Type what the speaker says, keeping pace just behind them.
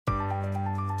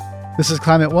This is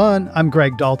Climate One. I'm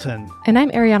Greg Dalton. And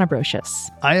I'm Ariana Brocious.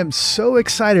 I am so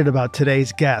excited about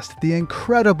today's guest, the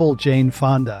incredible Jane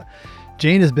Fonda.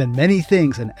 Jane has been many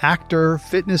things, an actor,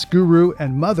 fitness guru,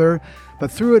 and mother,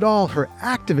 but through it all, her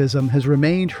activism has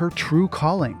remained her true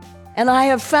calling. And I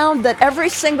have found that every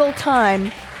single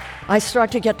time I start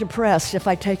to get depressed, if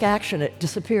I take action, it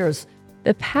disappears.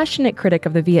 The passionate critic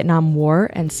of the Vietnam War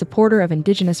and supporter of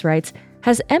indigenous rights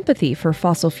has empathy for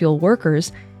fossil fuel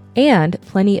workers and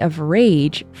plenty of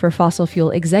rage for fossil fuel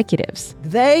executives.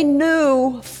 They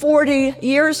knew 40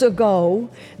 years ago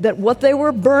that what they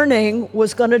were burning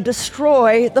was going to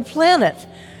destroy the planet.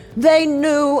 They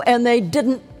knew, and they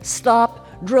didn't stop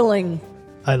drilling.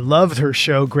 I loved her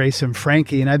show, Grace and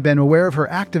Frankie, and I've been aware of her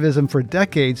activism for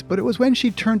decades, but it was when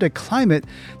she turned to climate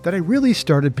that I really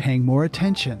started paying more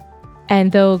attention.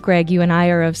 And though, Greg, you and I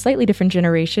are of slightly different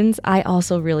generations, I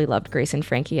also really loved Grace and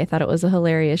Frankie. I thought it was a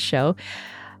hilarious show.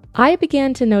 I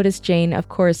began to notice Jane, of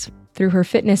course, through her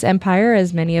fitness empire,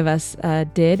 as many of us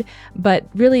did, but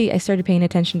really I started paying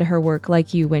attention to her work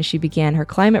like you when she began her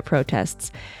climate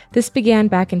protests. This began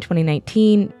back in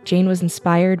 2019. Jane was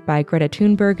inspired by Greta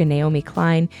Thunberg and Naomi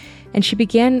Klein, and she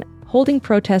began holding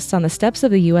protests on the steps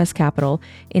of the U.S. Capitol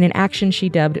in an action she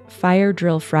dubbed Fire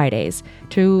Drill Fridays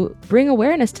to bring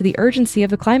awareness to the urgency of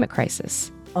the climate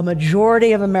crisis. A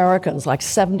majority of Americans, like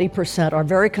 70%, are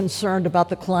very concerned about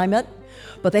the climate,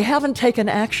 but they haven't taken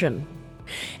action.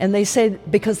 And they say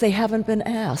because they haven't been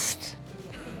asked.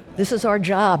 This is our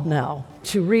job now,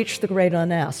 to reach the great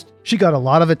unasked. She got a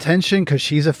lot of attention because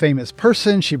she's a famous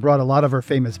person. She brought a lot of her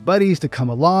famous buddies to come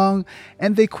along,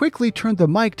 and they quickly turned the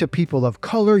mic to people of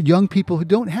color, young people who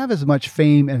don't have as much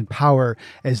fame and power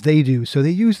as they do. So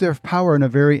they use their power in a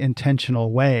very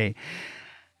intentional way.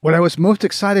 What I was most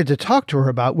excited to talk to her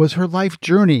about was her life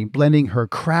journey, blending her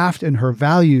craft and her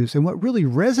values. And what really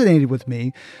resonated with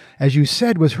me, as you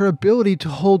said, was her ability to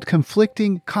hold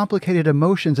conflicting, complicated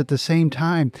emotions at the same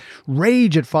time.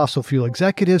 Rage at fossil fuel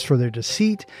executives for their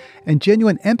deceit, and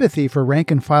genuine empathy for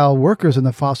rank-and-file workers in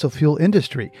the fossil fuel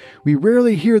industry. We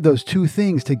rarely hear those two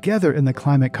things together in the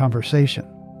climate conversation.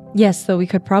 Yes, though we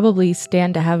could probably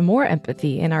stand to have more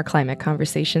empathy in our climate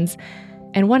conversations.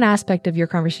 And one aspect of your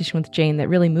conversation with Jane that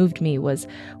really moved me was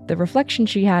the reflection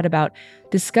she had about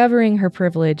discovering her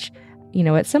privilege,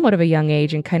 at somewhat of a young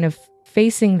age and kind of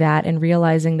facing that and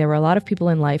realizing there were a lot of people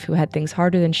in life who had things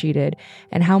harder than she did,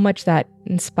 and how much that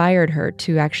inspired her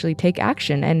to actually take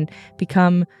action and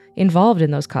become involved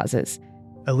in those causes.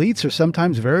 Elites are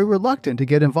sometimes very reluctant to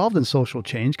get involved in social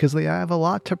change because they have a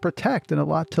lot to protect and a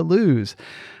lot to lose.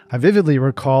 I vividly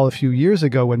recall a few years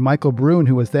ago when Michael Brune,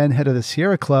 who was then head of the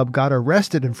Sierra Club, got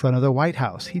arrested in front of the White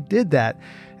House. He did that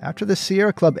after the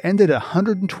Sierra Club ended a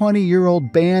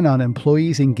 120-year-old ban on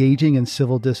employees engaging in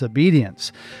civil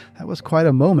disobedience. That was quite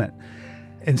a moment.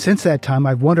 And since that time,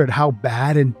 I've wondered how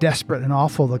bad and desperate and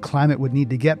awful the climate would need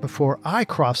to get before I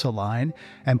cross a line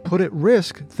and put at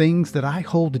risk things that I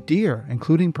hold dear,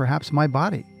 including perhaps my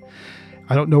body.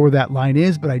 I don't know where that line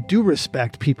is, but I do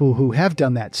respect people who have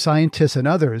done that, scientists and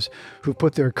others who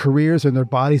put their careers and their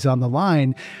bodies on the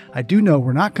line. I do know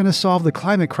we're not going to solve the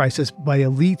climate crisis by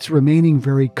elites remaining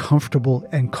very comfortable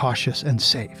and cautious and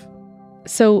safe.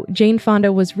 So Jane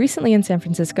Fonda was recently in San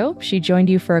Francisco. She joined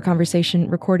you for a conversation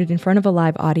recorded in front of a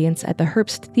live audience at the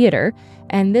Herbst Theater.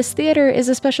 And this theater is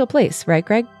a special place, right,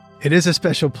 Greg? It is a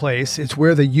special place. It's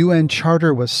where the UN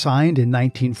Charter was signed in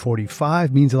 1945.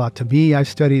 It means a lot to me. I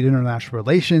studied international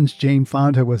relations. Jane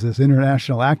Fonda was this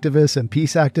international activist and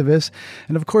peace activist.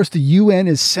 And of course, the UN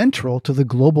is central to the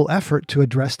global effort to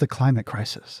address the climate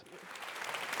crisis.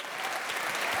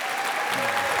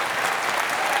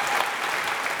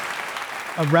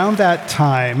 Around that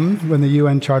time, when the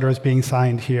UN Charter was being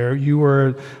signed here, you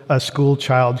were a school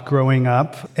child growing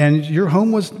up, and your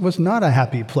home was not a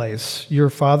happy place. Your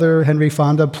father, Henry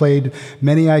Fonda, played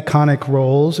many iconic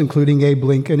roles, including Abe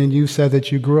Lincoln, and you said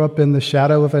that you grew up in the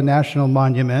shadow of a national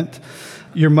monument.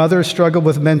 Your mother struggled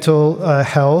with mental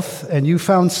health, and you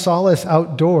found solace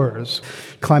outdoors,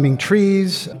 climbing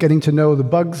trees, getting to know the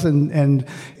bugs and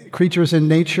creatures in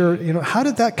nature. How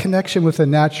did that connection with the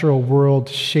natural world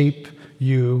shape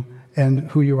you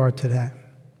and who you are today?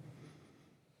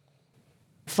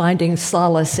 Finding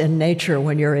solace in nature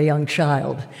when you're a young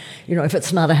child. If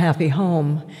it's not a happy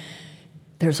home,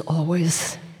 there's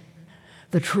always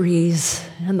the trees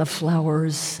and the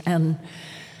flowers. And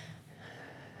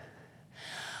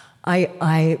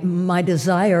my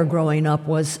desire growing up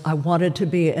was I wanted to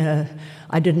be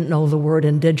I didn't know the word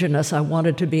indigenous. I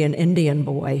wanted to be an Indian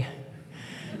boy.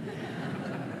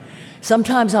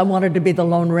 Sometimes I wanted to be the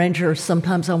Lone Ranger.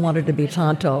 Sometimes I wanted to be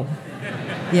Tonto.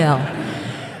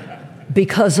 Yeah.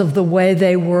 because of the way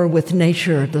they were with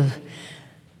nature,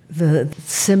 the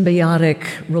symbiotic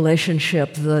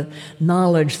relationship, the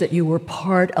knowledge that you were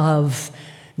part of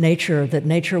nature, that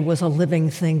nature was a living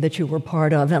thing that you were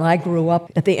part of. And I grew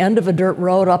up at the end of a dirt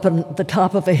road up on the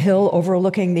top of a hill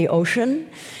overlooking the ocean.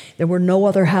 There were no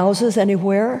other houses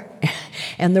anywhere,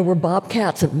 and there were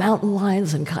bobcats and mountain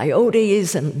lions and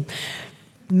coyotes and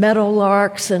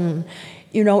meadowlarks. And,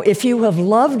 you know, if you have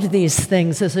loved these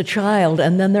things as a child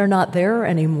and then they're not there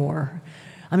anymore,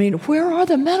 I mean, where are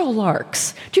the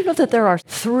meadowlarks? Do you know that there are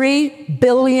 3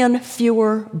 billion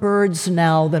fewer birds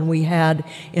now than we had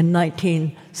in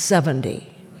 1970?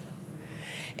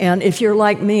 And if you're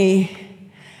like me,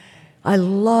 I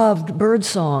loved bird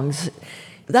songs.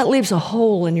 That leaves a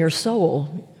hole in your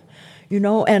soul, you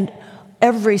know? And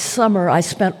every summer I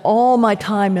spent all my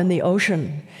time in the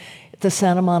ocean, at the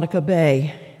Santa Monica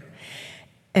Bay.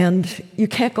 And you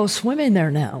can't go swimming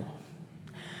there now.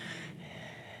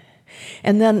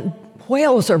 And then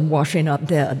whales are washing up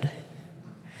dead.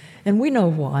 And we know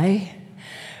why.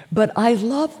 But I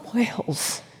love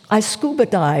whales. I scuba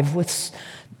dive with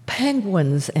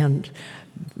penguins and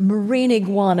marine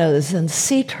iguanas and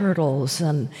sea turtles.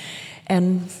 And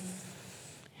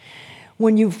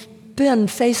when you've been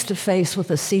face to face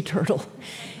with a sea turtle,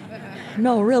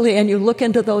 no, really, and you look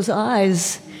into those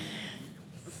eyes,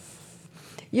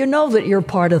 you know that you're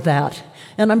part of that.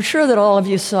 And I'm sure that all of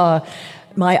you saw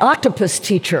my octopus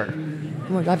teacher.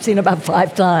 I've seen about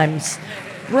 5 times.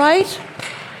 Right?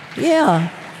 Yeah.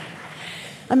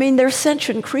 I mean, they're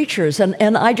sentient creatures,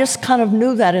 and I just kind of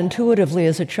knew that intuitively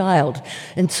as a child,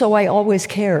 and so I always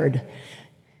cared.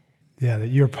 Yeah, that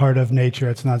you're part of nature.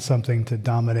 It's not something to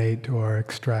dominate or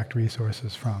extract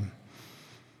resources from.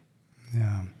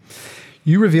 Yeah.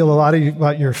 You reveal a lot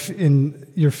about your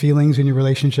feelings and your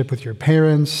relationship with your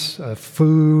parents,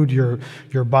 food, your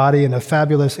body, in a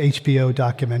fabulous HBO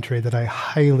documentary that I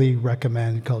highly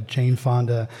recommend called Jane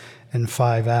Fonda in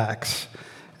 5 Acts.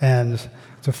 And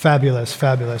it's a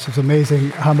fabulous. It's amazing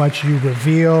how much you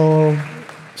reveal,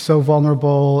 so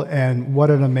vulnerable, and what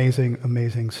an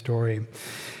amazing story.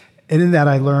 And in that,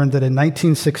 I learned that in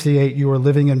 1968, you were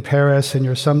living in Paris, and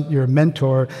your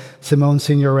mentor, Simone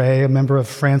Signoret, a member of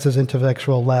France's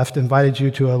intellectual left, invited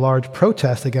you to a large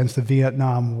protest against the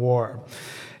Vietnam War.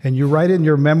 And you write in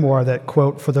your memoir that,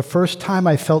 quote, "For the first time,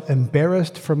 I felt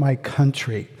embarrassed for my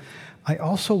country. I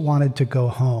also wanted to go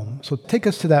home." So take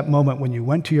us to that moment when you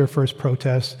went to your first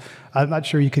protest. I'm not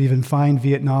sure you could even find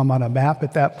Vietnam on a map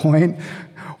at that point.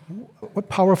 What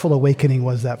powerful awakening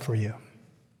was that for you?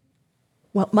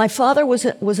 Well, my father was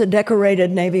a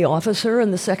decorated Navy officer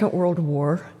in the Second World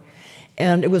War,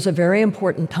 and it was a very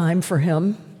important time for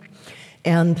him.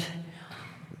 And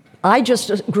I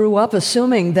just grew up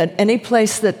assuming that any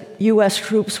place that U.S.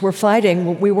 troops were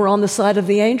fighting, we were on the side of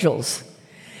the angels.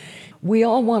 We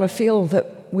all want to feel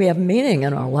that we have meaning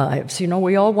in our lives. You know,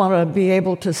 we all want to be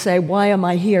able to say, why am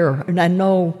I here? And I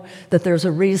know that there's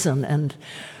a reason. And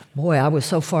boy, I was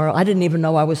so far, I didn't even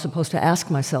know I was supposed to ask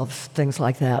myself things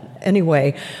like that.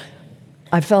 Anyway,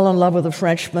 I fell in love with a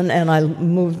Frenchman, and I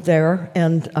moved there,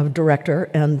 and a director,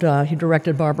 and he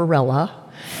directed Barbarella.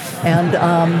 And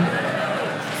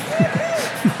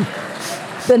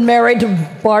been married to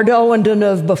Bardot and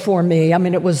Deneuve before me. I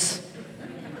mean, it was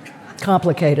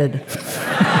complicated.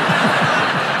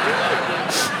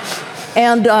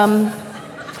 And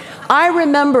I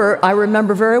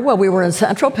remember very well, we were in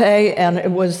Saint-Tropez, and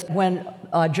it was when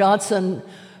Johnson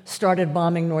started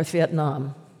bombing North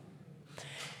Vietnam.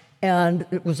 And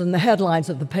it was in the headlines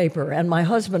of the paper. And my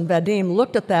husband, Vadim,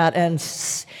 looked at that, and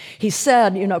he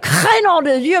said, you know, "Nom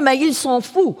de Dieu, mais ils sont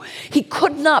fous." He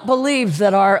could not believe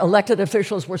that our elected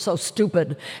officials were so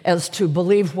stupid as to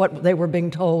believe what they were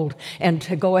being told and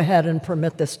to go ahead and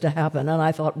permit this to happen. And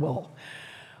I thought, well,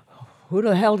 who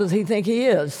the hell does he think he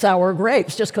is? Sour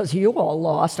grapes, just because you all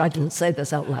lost. I didn't say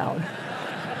this out loud.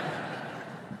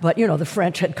 But, you know, the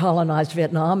French had colonized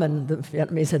Vietnam, and the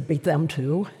Vietnamese had beat them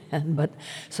too.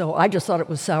 So I just thought it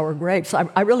was sour grapes.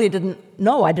 I really didn't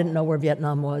know. I didn't know where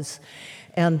Vietnam was.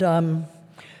 And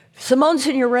Simone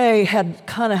Signoret had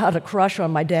kind of had a crush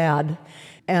on my dad.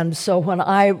 And so when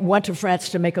I went to France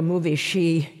to make a movie,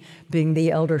 she, being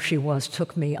the elder she was,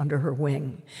 took me under her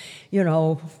wing. You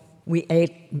know, we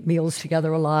ate meals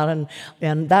together a lot,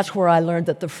 and that's where I learned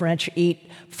that the French eat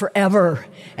forever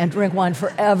and drink wine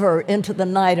forever into the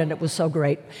night, and it was so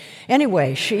great.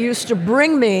 Anyway, she used to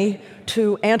bring me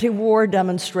to anti-war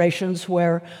demonstrations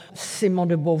where Simone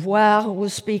de Beauvoir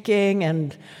was speaking,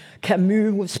 and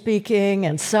Camus was speaking,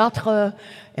 and Sartre,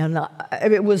 and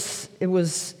it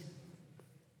was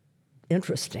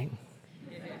interesting.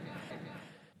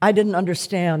 I didn't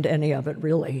understand any of it,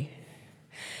 really.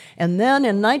 And then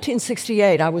in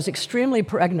 1968, I was extremely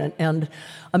pregnant, and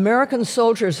American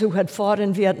soldiers who had fought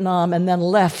in Vietnam and then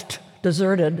left,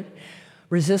 deserted,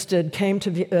 resisted, came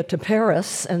to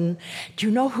Paris. And do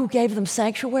you know who gave them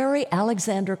sanctuary?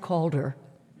 Alexander Calder.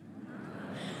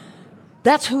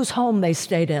 That's whose home they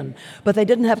stayed in. But they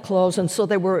didn't have clothes, and so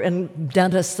they were in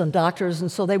dentists and doctors,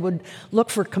 and so they would look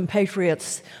for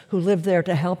compatriots who lived there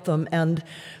to help them. And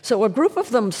so a group of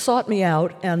them sought me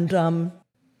out, and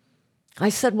I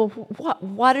said, well,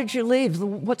 why did you leave?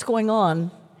 What's going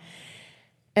on?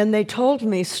 And they told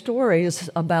me stories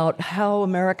about how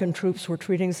American troops were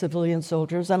treating civilian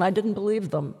soldiers, and I didn't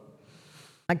believe them.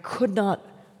 I could not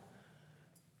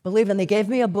believe, and they gave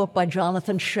me a book by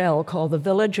Jonathan Schell called The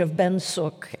Village of Ben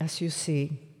Suk, S-U-C.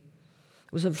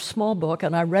 It was a small book,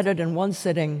 and I read it in one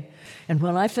sitting, and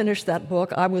when I finished that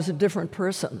book, I was a different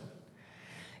person.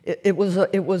 It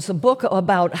was a book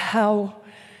about how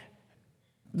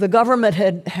the government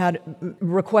had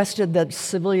requested that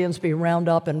civilians be rounded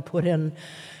up and put in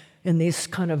these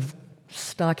kind of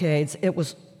stockades.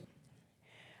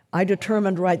 I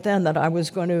determined right then that I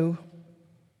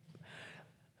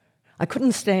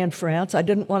couldn't stay in France. I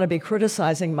didn't want to be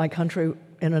criticizing my country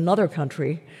in another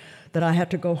country, that I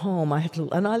had to go home.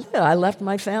 I left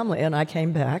my family and I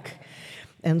came back.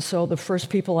 And so the first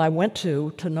people I went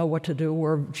to know what to do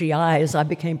were GIs. I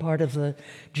became part of the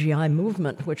GI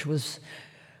movement, which was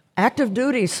active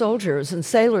duty soldiers and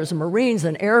sailors and Marines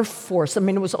and Air Force. I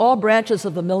mean, it was all branches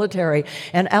of the military.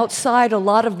 And outside a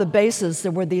lot of the bases,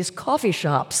 there were these coffee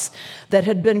shops that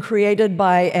had been created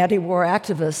by anti-war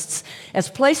activists as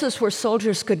places where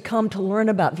soldiers could come to learn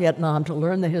about Vietnam, to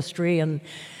learn the history and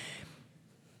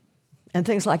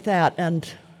things like that.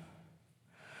 And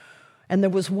there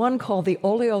was one called the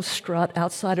Oleo Strut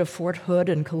outside of Fort Hood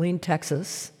in Killeen,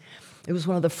 Texas. It was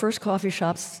one of the first coffee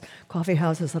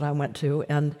houses that I went to,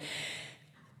 and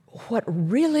what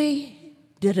really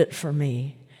did it for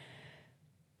me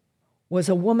was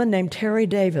a woman named Terry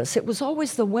Davis. It was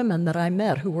always the women that I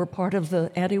met who were part of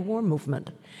the anti-war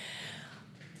movement.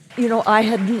 You know, I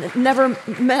had never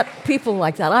met people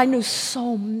like that. I knew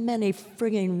so many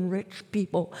frigging rich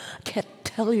people. I can't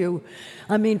tell you.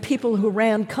 I mean, people who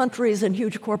ran countries and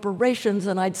huge corporations,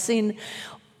 and I'd seen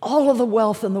all of the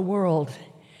wealth in the world.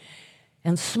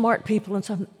 And smart people and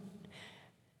stuff.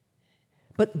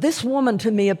 But this woman to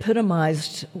me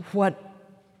epitomized what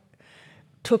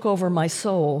took over my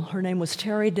soul. Her name was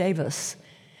Terry Davis.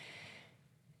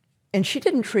 And she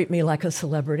didn't treat me like a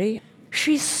celebrity.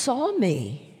 She saw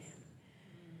me.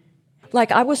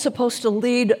 Like I was supposed to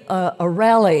lead a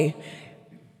rally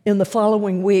in the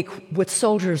following week with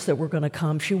soldiers that were going to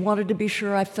come. She wanted to be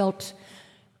sure I felt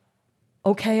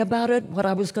okay about it, what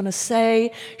I was going to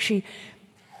say.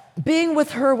 Being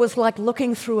with her was like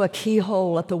looking through a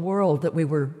keyhole at the world that we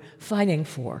were fighting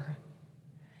for.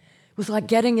 It was like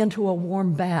getting into a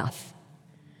warm bath.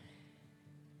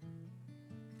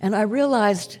 And I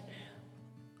realized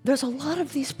there's a lot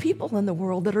of these people in the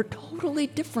world that are totally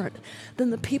different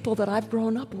than the people that I've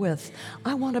grown up with.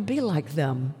 I want to be like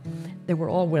them. They were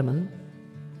all women.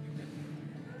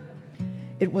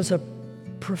 It was a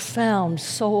profound,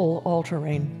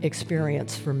 soul-altering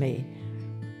experience for me.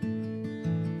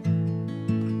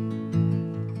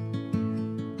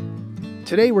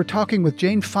 Today, we're talking with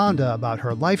Jane Fonda about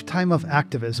her lifetime of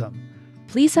activism.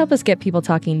 Please help us get people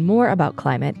talking more about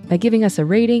climate by giving us a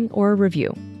rating or a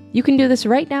review. You can do this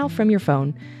right now from your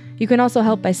phone. You can also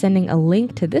help by sending a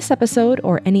link to this episode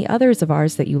or any others of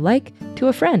ours that you like to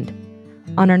a friend.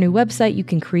 On our new website, you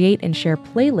can create and share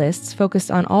playlists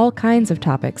focused on all kinds of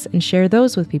topics and share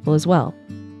those with people as well.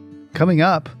 Coming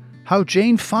up, how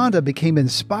Jane Fonda became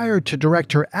inspired to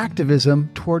direct her activism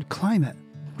toward climate.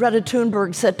 Greta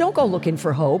Thunberg said, don't go looking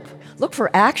for hope. Look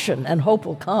for action, and hope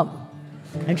will come.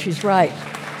 And she's right.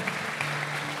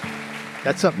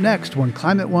 That's up next when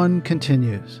Climate One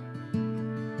continues.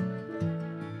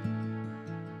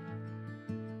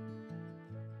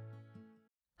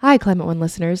 Hi, Climate One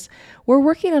listeners. We're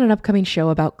working on an upcoming show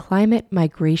about climate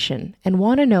migration and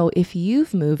want to know if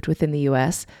you've moved within the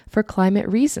U.S. for climate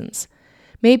reasons.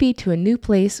 Maybe to a new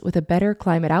place with a better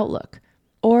climate outlook.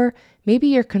 Or maybe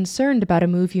you're concerned about a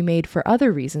move you made for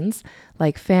other reasons,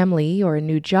 like family or a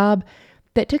new job,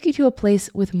 that took you to a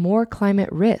place with more climate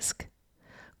risk.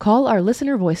 Call our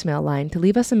listener voicemail line to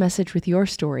leave us a message with your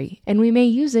story, and we may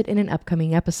use it in an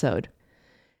upcoming episode.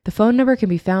 The phone number can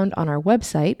be found on our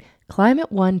website,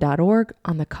 climateone.org,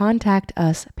 on the Contact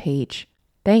Us page.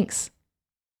 Thanks.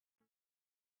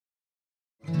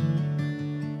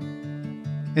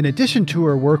 In addition to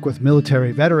her work with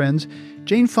military veterans,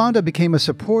 Jane Fonda became a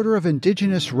supporter of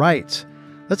Indigenous rights.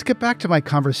 Let's get back to my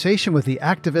conversation with the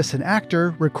activist and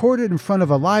actor recorded in front of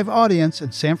a live audience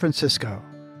in San Francisco.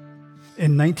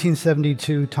 In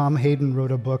 1972, Tom Hayden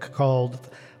wrote a book called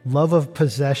Love of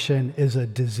Possession is a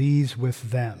Disease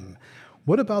with Them.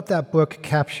 What about that book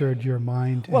captured your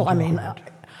mind? Well, I mean,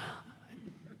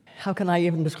 how can I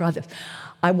even describe this?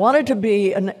 I wanted to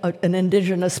be an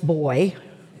indigenous boy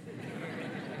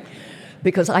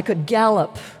because I could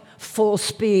gallop full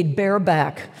speed,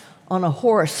 bareback, on a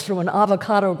horse through an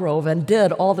avocado grove, and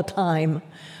did all the time.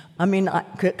 I mean,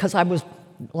 because I was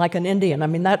like an Indian. I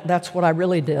mean, that's what I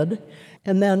really did.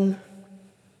 And then,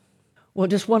 well,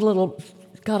 just one little,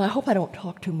 God, I hope I don't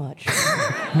talk too much.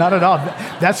 Not at all.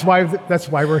 That's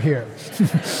why we're here.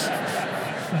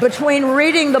 Between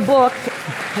reading the book,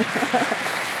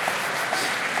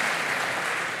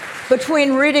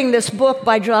 between reading this book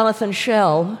by Jonathan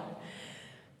Schell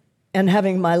and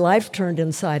having my life turned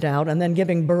inside out, and then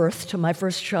giving birth to my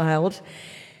first child.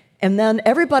 And then the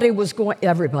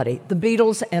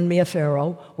Beatles and Mia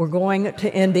Farrow were going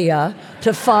to India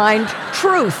to find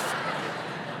truth.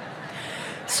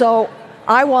 So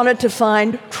I wanted to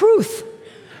find truth.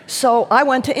 So I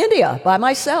went to India by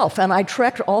myself, and I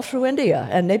trekked all through India,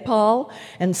 and Nepal,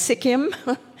 and Sikkim.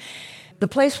 The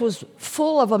place was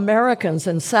full of Americans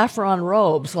in saffron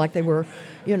robes, like they were,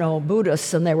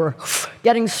 Buddhists, and they were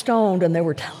getting stoned, and they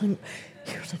were telling,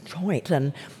 here's a joint,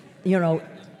 and,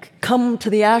 come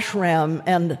to the ashram.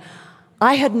 And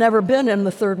I had never been in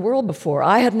the third world before.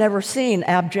 I had never seen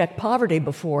abject poverty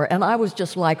before, and I was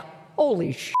just like,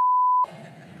 holy shit.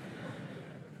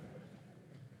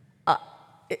 I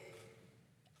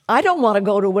don't want to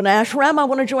go to an ashram, I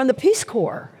want to join the Peace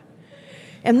Corps.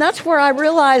 And that's where I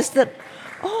realized that,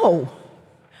 I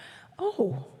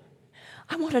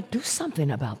want to do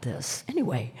something about this.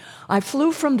 Anyway, I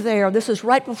flew from there. This is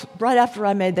right after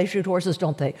I made They Shoot Horses,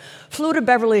 Don't They? Flew to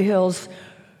Beverly Hills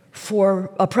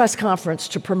for a press conference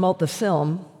to promote the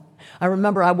film. I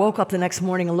remember I woke up the next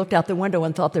morning and looked out the window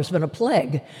and thought there's been a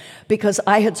plague, because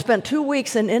I had spent 2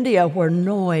 weeks in India where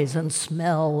noise and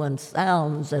smell and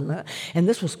sounds, and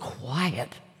this was quiet.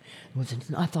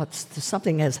 I thought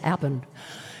something has happened.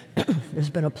 There's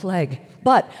been a plague.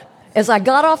 But as I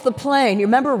got off the plane, you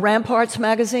remember Ramparts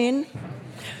magazine?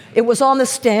 It was on the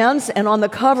stands, and on the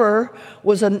cover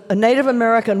was a Native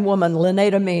American woman,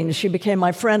 Lynetta Means. She became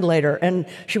my friend later, and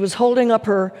she was holding up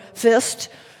her fist,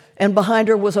 and behind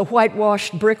her was a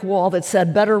whitewashed brick wall that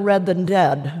said, "Better Red Than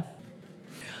Dead."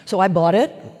 So I bought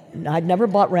it. I'd never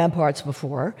bought Ramparts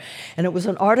before, and it was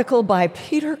an article by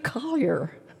Peter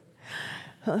Collier.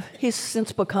 He's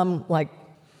since become like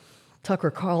Tucker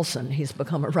Carlson. He's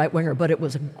become a right-winger, but it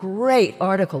was a great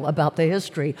article about the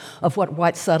history of what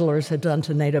white settlers had done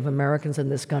to Native Americans in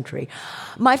this country.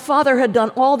 My father had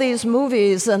done all these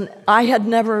movies, and I had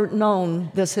never known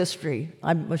this history,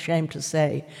 I'm ashamed to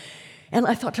say. And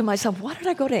I thought to myself, why did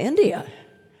I go to India?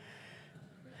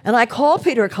 And I called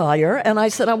Peter Collier, and I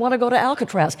said, I want to go to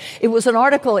Alcatraz. It was an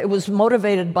article, it was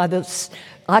motivated by this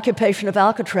occupation of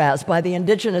Alcatraz by the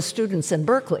indigenous students in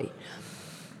Berkeley.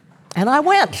 And I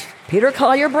went. Peter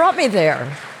Collier brought me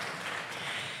there.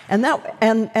 And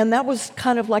that was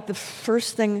kind of like the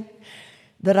first thing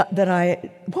that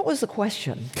I what was the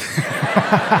question?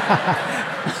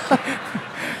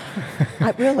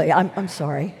 I'm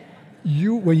sorry.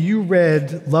 When you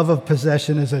read Love of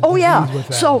Possession as a disease with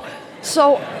them.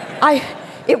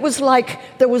 It was like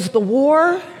there was the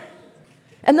war,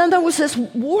 and then there was this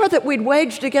war that we'd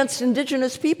waged against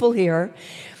indigenous people here,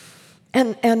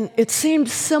 and it seemed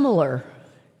similar.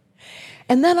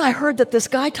 And then I heard that this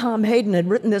guy, Tom Hayden, had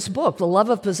written this book, The Love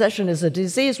of Possession is a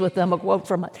Disease with Them, a quote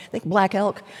from, I think, Black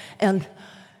Elk, and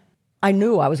I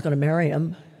knew I was going to marry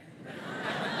him.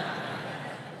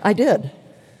 I did.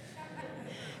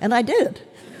 And I did.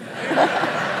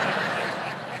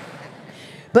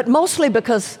 But mostly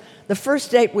because the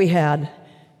first date we had,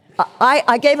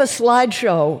 I gave a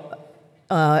slideshow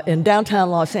in downtown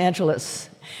Los Angeles,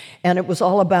 and it was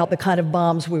all about the kind of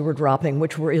bombs we were dropping,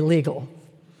 which were illegal.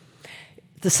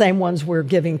 The same ones we're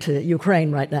giving to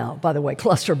Ukraine right now, by the way,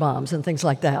 cluster bombs and things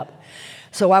like that.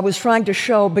 So I was trying to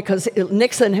show, because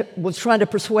Nixon was trying to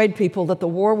persuade people that the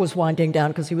war was winding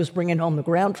down because he was bringing home the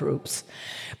ground troops.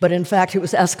 But in fact, he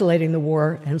was escalating the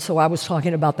war, and so I was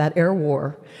talking about that air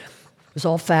war. It was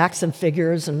all facts and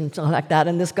figures and something like that.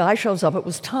 And this guy shows up, it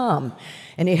was Tom,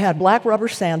 and he had black rubber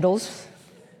sandals,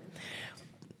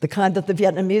 the kind that the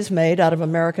Vietnamese made out of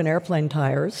American airplane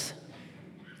tires,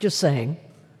 just saying.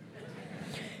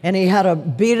 And he had a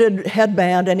beaded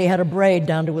headband, and he had a braid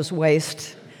down to his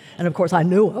waist. And of course, I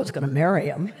knew I was going to marry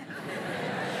him.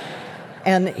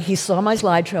 And he saw my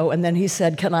slideshow, and then he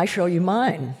said, "Can I show you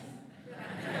mine?"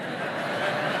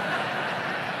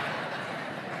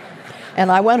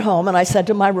 And I went home and I said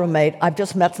to my roommate, I've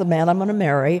just met the man I'm going to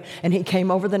marry. And he came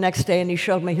over the next day and he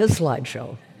showed me his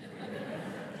slideshow.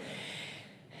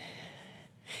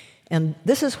 And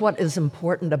this is what is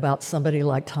important about somebody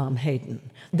like Tom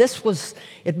Hayden.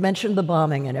 It mentioned the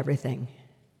bombing and everything,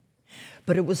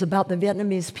 but it was about the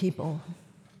Vietnamese people.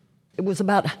 It was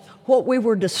about what we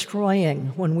were destroying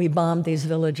when we bombed these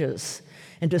villages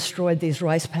and destroyed these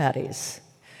rice paddies.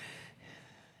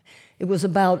 It was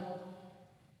about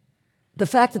the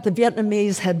fact that the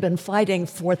Vietnamese had been fighting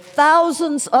for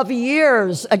thousands of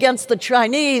years against the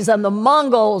Chinese and the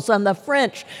Mongols and the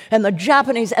French and the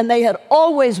Japanese, and they had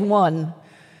always won.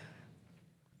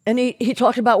 And he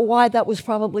talked about why that was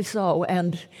probably so,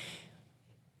 and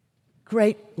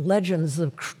great legends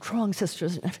of Trong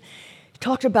sisters. He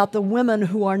talked about the women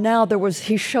who are now,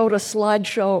 he showed a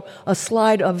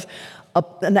slide of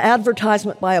an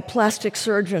advertisement by a plastic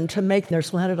surgeon to make their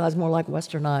slanted eyes more like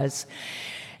Western eyes.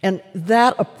 And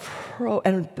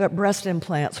and breast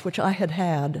implants, which I had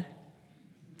had.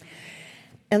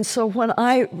 And so when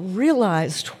I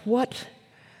realized what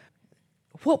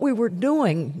we were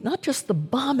doing, not just the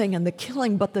bombing and the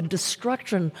killing, but the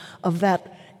destruction of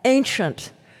that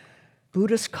ancient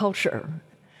Buddhist culture,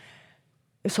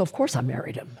 so of course I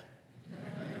married him.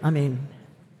 I mean,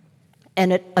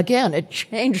 and it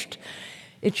changed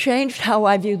how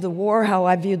I viewed the war, how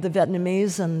I viewed the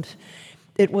Vietnamese, and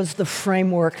it was the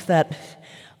framework that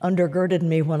undergirded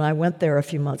me when I went there a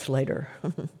few months later.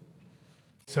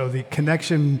 So the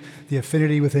connection, the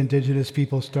affinity with indigenous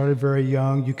people started very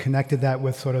young. You connected that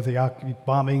with sort of the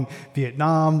bombing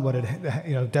Vietnam,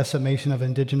 decimation of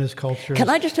indigenous cultures. Can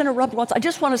I just interrupt once? I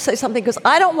just want to say something, because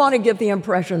I don't want to give the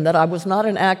impression that I was not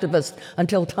an activist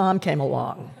until Tom came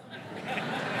along.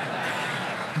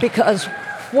 Because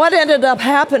what ended up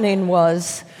happening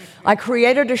was I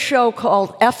created a show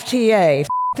called FTA,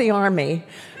 the Army,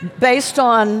 based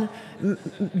on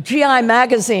GI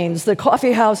magazines. The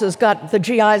coffee houses got the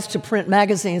GIs to print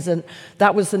magazines, and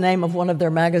that was the name of one of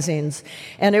their magazines.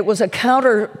 And it was a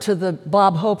counter to the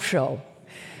Bob Hope show.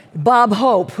 Bob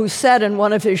Hope, who said in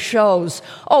one of his shows,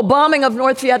 bombing of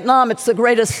North Vietnam, it's the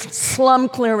greatest slum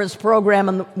clearance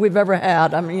program we've ever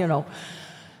had. I mean,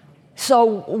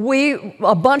 So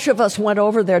a bunch of us went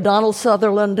over there, Donald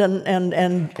Sutherland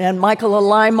and Michael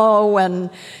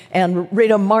Alimo and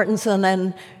Rita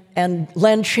Martinson and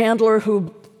Len Chandler,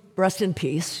 who, rest in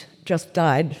peace, just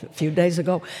died a few days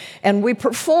ago. And we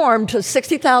performed to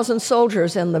 60,000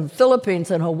 soldiers in the Philippines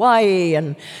and Hawaii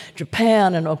and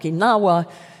Japan and Okinawa,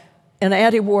 an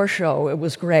anti-war show. It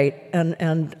was great,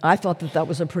 and I thought that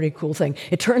was a pretty cool thing.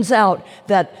 It turns out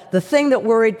that the thing that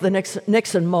worried the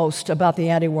Nixon most about the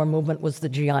anti-war movement was the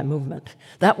GI movement.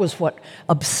 That was what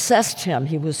obsessed him.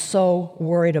 He was so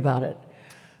worried about it.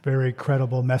 Very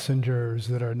credible messengers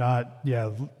that are not,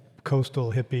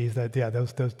 coastal hippies,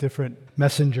 those different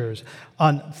messengers.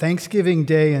 On Thanksgiving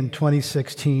Day in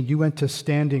 2016, you went to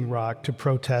Standing Rock to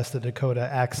protest the Dakota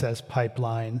Access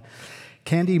Pipeline.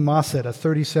 Candy Mossett, a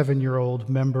 37-year-old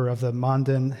member of the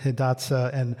Mandan,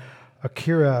 Hidatsa, and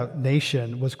Akira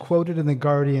Nation, was quoted in The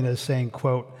Guardian as saying,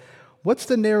 quote, "What's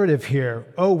the narrative here?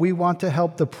 We want to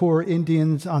help the poor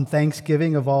Indians on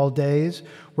Thanksgiving of all days?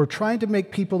 We're trying to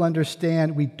make people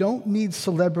understand we don't need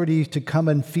celebrities to come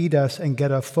and feed us and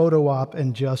get a photo op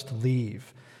and just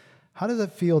leave." How does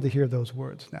it feel to hear those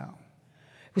words now?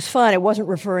 It was fine. It wasn't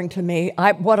referring to me.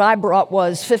 What I brought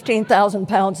was 15,000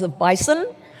 pounds of bison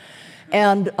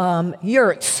and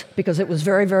yurts, because it was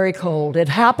very, very cold. It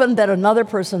happened that another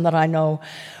person that I know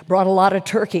brought a lot of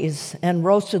turkeys and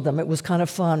roasted them. It was kind of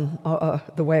fun,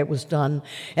 the way it was done.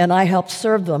 And I helped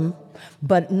serve them.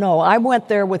 But no, I went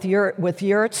there with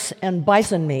yurts and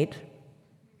bison meat.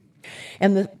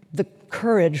 And the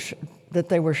courage that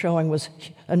they were showing was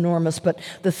enormous. But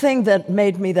the thing that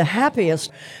made me the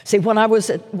happiest, see, when I was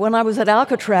at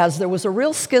Alcatraz, there was a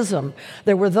real schism.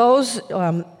 There were those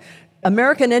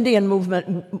American Indian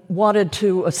movement wanted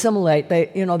to assimilate.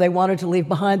 They wanted to leave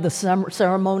behind the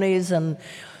ceremonies and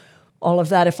all of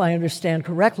that, if I understand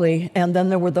correctly. And then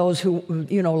there were those who,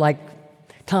 like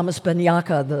Thomas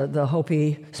Benyaka, the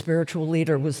Hopi spiritual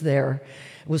leader, was there.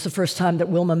 It was the first time that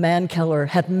Wilma Mankeller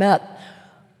had met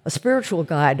a spiritual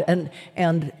guide,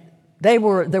 and there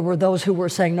were those who were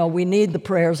saying, no, we need the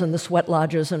prayers and the sweat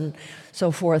lodges and so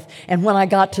forth. And when I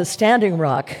got to Standing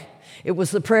Rock, it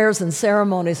was the prayers and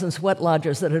ceremonies and sweat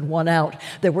lodges that had won out.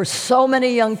 There were so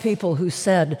many young people who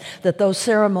said that those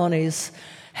ceremonies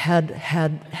had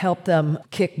helped them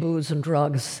kick booze and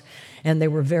drugs, and they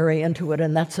were very into it,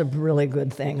 and that's a really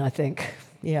good thing, I think.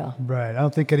 Yeah. Right. I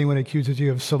don't think anyone accuses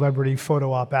you of celebrity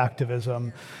photo op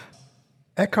activism.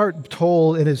 Eckhart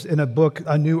Tolle, in a book,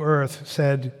 A New Earth,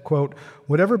 said, quote,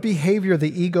 "Whatever behavior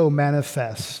the ego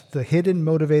manifests, the hidden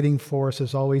motivating force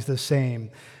is always the same.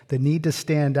 The need to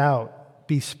stand out,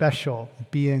 be special,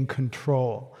 be in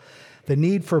control. The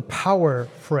need for power,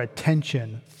 for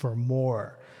attention, for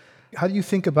more." How do you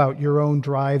think about your own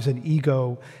drives and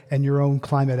ego and your own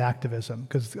climate activism?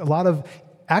 Because a lot of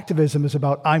activism is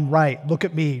about, I'm right, look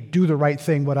at me, do the right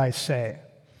thing, what I say.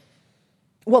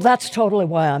 Well, that's totally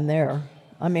why I'm there.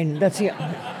 I mean,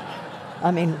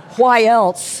 why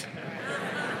else?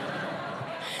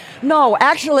 No,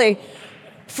 actually,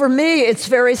 for me, it's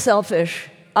very selfish.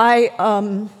 I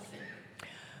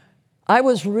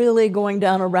was really going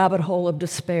down a rabbit hole of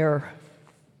despair.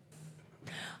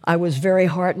 I was very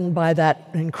heartened by that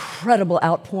incredible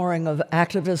outpouring of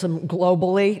activism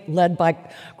globally, led by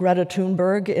Greta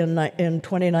Thunberg in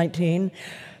 2019.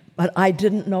 But I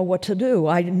didn't know what to do.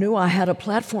 I knew I had a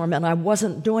platform, and I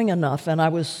wasn't doing enough, and I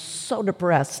was so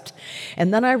depressed.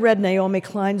 And then I read Naomi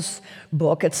Klein's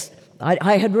book.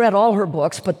 I had read all her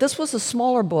books, but this was a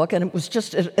smaller book, and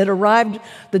it arrived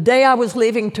the day I was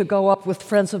leaving to go up with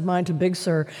friends of mine to Big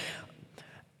Sur,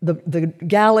 the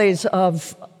galleys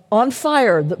of On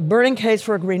Fire, the burning case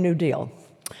for a Green New Deal.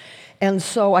 And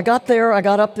so I got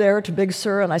up there to Big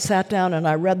Sur, and I sat down and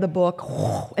I read the book,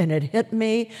 and it hit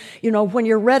me. You know, when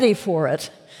you're ready for it,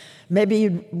 maybe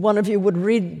one of you would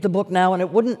read the book now and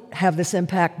it wouldn't have this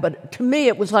impact, but to me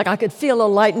it was like I could feel a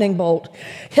lightning bolt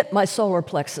hit my solar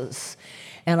plexus.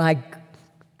 And I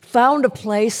found a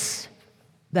place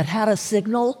that had a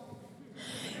signal.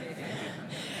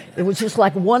 It was just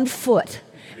like 1 foot.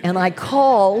 And I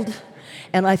called,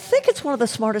 and I think it's one of the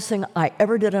smartest things I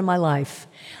ever did in my life.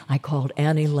 I called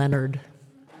Annie Leonard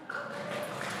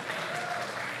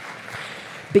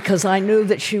because I knew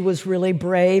that she was really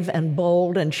brave and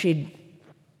bold, and she'd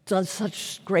done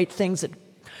such great things at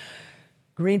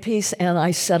Greenpeace. And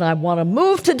I said, I want to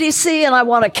move to D.C., and I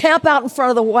want to camp out in front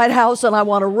of the White House, and I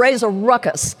want to raise a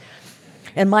ruckus.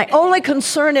 And my only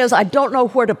concern is I don't know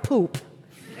where to poop.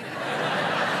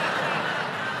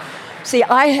 See,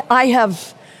 I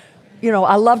have... You know,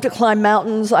 I love to climb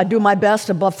mountains. I do my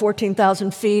best above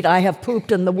 14,000 feet. I have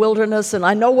pooped in the wilderness, and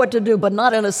I know what to do, but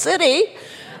not in a city.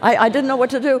 I didn't know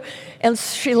what to do. And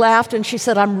she laughed, and she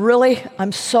said,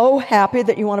 I'm so happy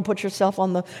that you want to put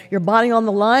your body on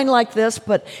the line like this,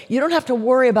 but you don't have to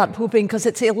worry about pooping because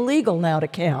it's illegal now to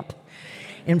camp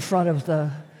in front of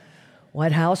the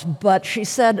White House. But she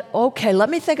said, okay, let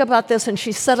me think about this. And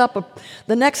she set up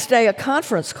the next day a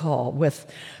conference call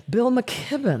with Bill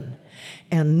McKibben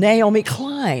and Naomi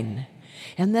Klein,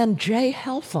 and then Jay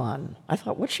Halfon. I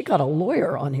thought, what's she got a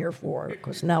lawyer on here for?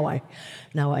 Because now I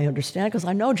understand, because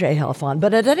I know Jay Halfon.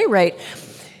 But at any rate,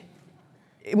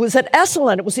 it was at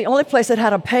Esalen. It was the only place that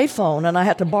had a payphone, and I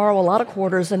had to borrow a lot of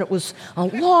quarters, and it was a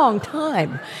long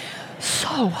time.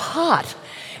 So hot,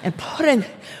 and putting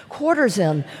quarters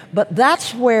in. But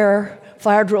that's where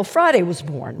Fire Drill Friday was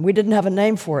born. We didn't have a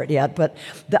name for it yet, but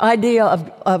the idea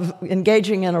of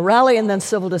engaging in a rally and then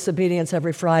civil disobedience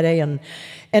every Friday. And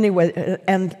anyway,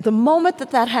 and the moment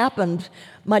that happened,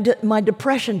 my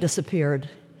depression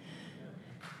disappeared.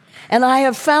 And I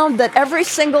have found that every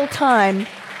single time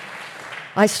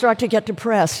I start to get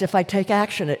depressed, if I take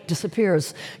action, it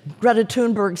disappears. Greta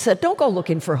Thunberg said, don't go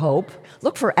looking for hope.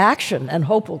 Look for action, and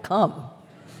hope will come.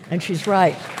 And she's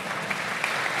right.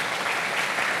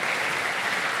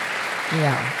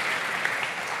 Yeah.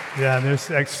 Yeah,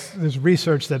 there's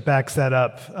research that backs that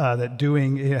up, that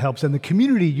doing helps. And the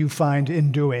community you find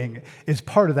in doing is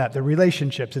part of that, the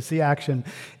relationships. It's the action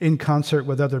in concert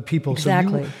with other people.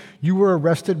 Exactly. So you were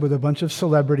arrested with a bunch of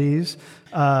celebrities.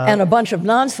 And a bunch of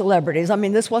non-celebrities. I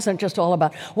mean, this wasn't just all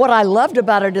about... What I loved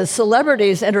about it is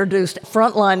celebrities introduced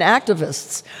frontline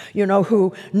activists, you know,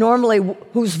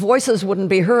 whose voices wouldn't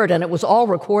be heard, and it was all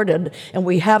recorded, and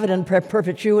we have it in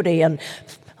perpetuity, and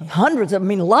lots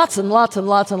and lots and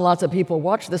lots and lots of people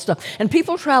watch this stuff. And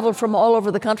people traveled from all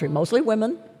over the country, mostly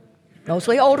women,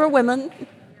 mostly older women.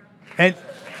 And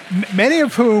many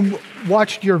of whom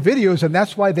watched your videos, and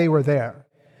that's why they were there.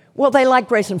 Well, they like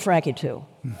Grace and Frankie, too.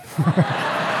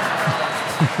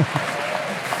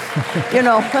 You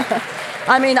know,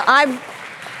 I mean,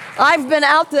 I've been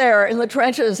out there in the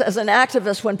trenches as an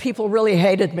activist when people really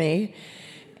hated me.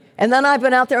 And then I've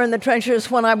been out there in the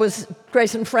trenches when I was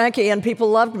Grace and Frankie and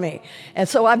people loved me. And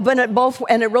so I've been at both,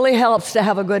 and it really helps to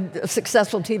have a good,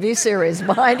 successful TV series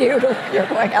behind you. You're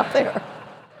going out there.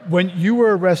 When you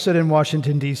were arrested in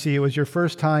Washington, D.C., it was your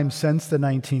first time since the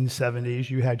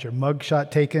 1970s. You had your mugshot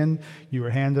taken. You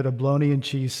were handed a bologna and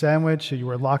cheese sandwich. You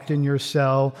were locked in your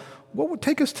cell. What would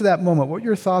take us to that moment? What were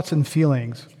your thoughts and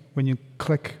feelings when you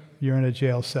click you're in a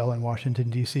jail cell in Washington,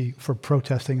 D.C. for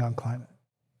protesting on climate?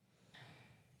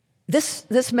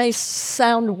 This may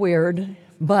sound weird,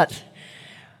 but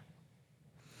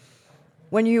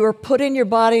when you are putting your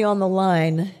body on the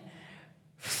line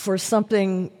for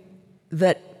something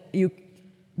that you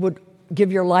would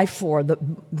give your life for, the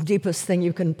deepest thing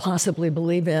you can possibly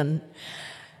believe in,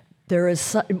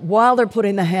 while they're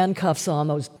putting the handcuffs on,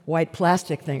 those white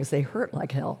plastic things, they hurt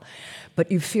like hell,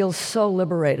 but you feel so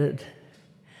liberated.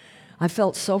 I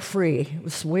felt so free. It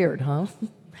was weird, huh?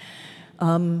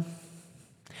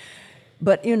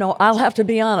 But, I'll have to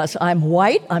be honest. I'm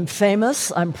white, I'm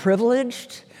famous, I'm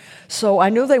privileged, so I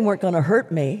knew they weren't going to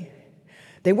hurt me.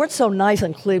 They weren't so nice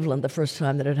in Cleveland the first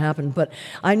time that it happened, but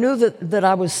I knew that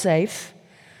I was safe.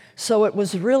 So it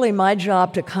was really my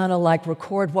job to kind of like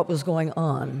record what was going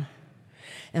on.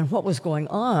 And what was going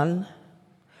on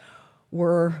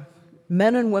were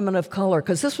men and women of color,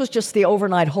 because this was just the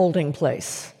overnight holding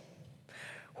place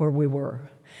where we were.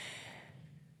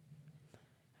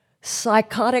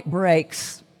 Psychotic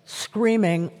breaks,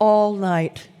 screaming all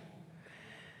night.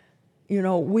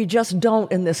 We just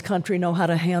don't in this country know how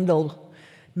to handle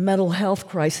mental health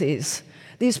crises.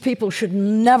 These people should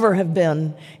never have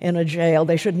been in a jail.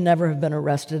 They should never have been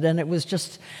arrested. And it was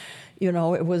just,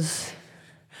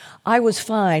 I was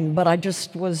fine, but I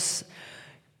just was.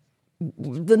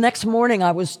 The next morning,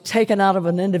 I was taken out of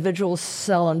an individual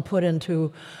cell and put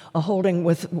into a holding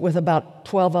with about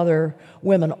 12 other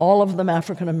women, all of them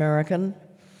African American.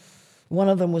 One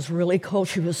of them was really cold.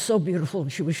 She was so beautiful,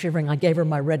 and she was shivering. I gave her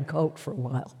my red coat for a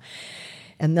while.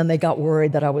 And then they got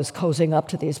worried that I was cozying up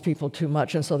to these people too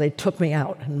much, and so they took me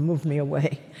out and moved me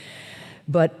away.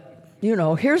 But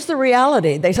here's the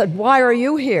reality. They said, "Why are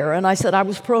you here?" And I said, "I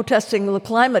was protesting the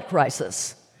climate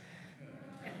crisis."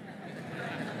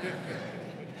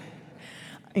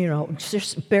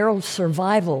 Just barely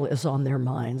survival is on their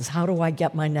minds. How do I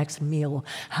get my next meal?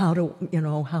 How do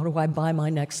I buy my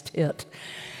next hit?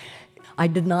 I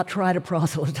did not try to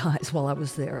proselytize while I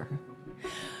was there.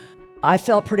 I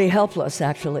felt pretty helpless,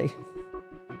 actually.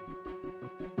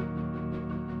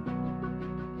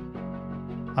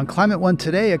 On Climate One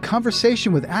today, a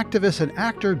conversation with activist and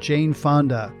actor Jane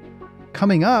Fonda.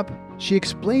 Coming up, she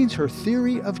explains her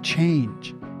theory of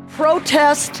change.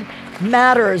 Protest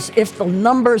matters if the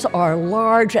numbers are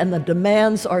large and the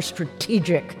demands are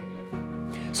strategic.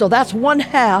 So that's one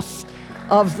half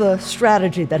of the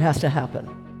strategy that has to happen.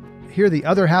 Hear the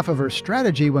other half of her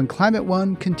strategy when Climate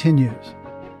One continues.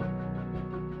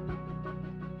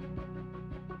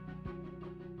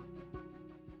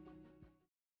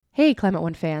 Hey, Climate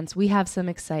One fans, we have some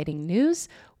exciting news.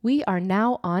 We are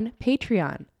now on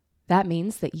Patreon. That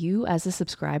means that you, as a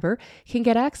subscriber, can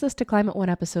get access to Climate One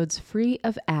episodes free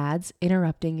of ads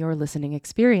interrupting your listening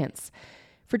experience.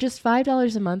 For just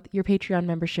 $5 a month, your Patreon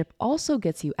membership also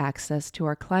gets you access to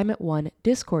our Climate One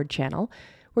Discord channel,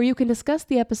 where you can discuss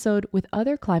the episode with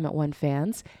other Climate One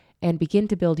fans and begin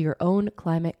to build your own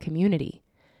climate community.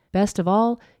 Best of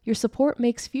all, your support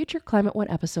makes future Climate One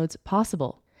episodes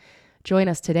possible. Join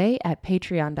us today at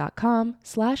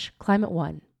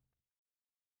patreon.com/climateone.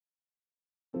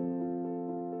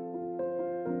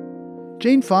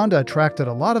 Jane Fonda attracted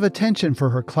a lot of attention for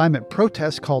her climate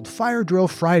protest called Fire Drill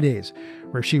Fridays,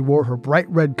 where she wore her bright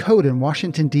red coat in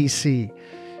Washington, D.C.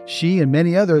 She and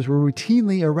many others were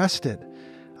routinely arrested.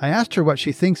 I asked her what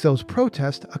she thinks those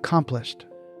protests accomplished.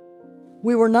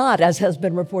 We were not, as has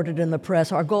been reported in the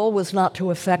press, our goal was not to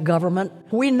affect government.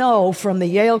 We know from the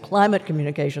Yale Climate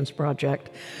Communications Project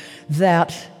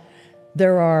that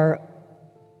there are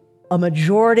a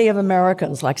majority of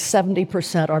Americans, like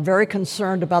 70%, are very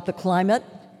concerned about the climate,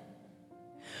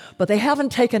 but they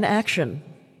haven't taken action.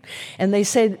 And they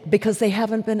say because they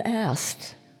haven't been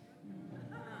asked.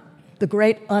 The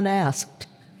great unasked.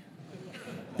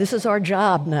 This is our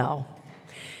job now,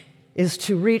 is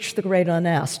to reach the great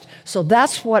unasked. So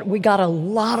that's what we got. A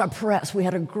lot of press. We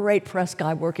had a great press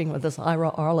guy working with us,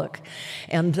 Ira Arlick.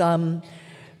 And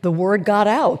the word got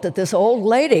out that this old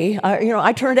lady,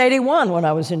 I turned 81 when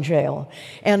I was in jail.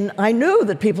 And I knew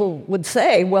that people would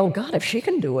say, well, God, if she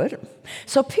can do it.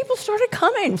 So people started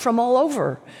coming from all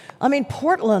over.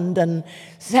 Portland and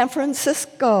San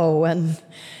Francisco and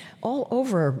all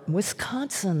over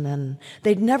Wisconsin. And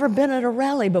they'd never been at a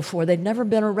rally before. They'd never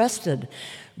been arrested.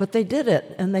 But they did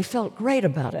it, and they felt great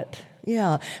about it.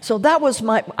 Yeah. So that was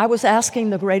I was asking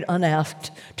the great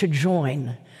unasked to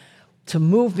join, to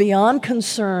move beyond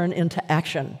concern into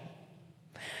action.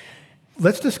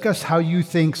 Let's discuss how you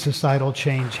think societal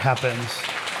change happens.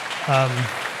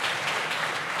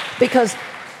 Because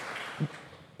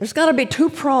there's got to be two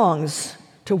prongs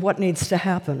to what needs to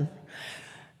happen.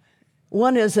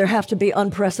 One is there have to be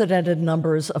unprecedented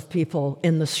numbers of people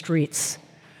in the streets,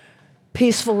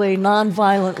 peacefully,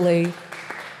 nonviolently,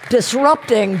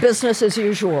 disrupting business as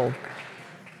usual.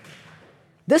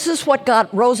 This is what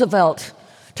got Roosevelt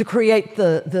to create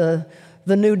the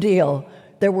New Deal.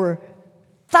 There were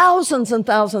thousands and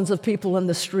thousands of people in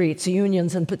the streets,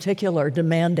 unions in particular,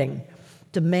 demanding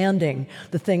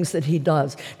the things that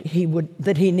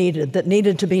that he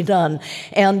needed to be done.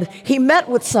 And he met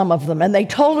with some of them, and they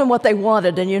told him what they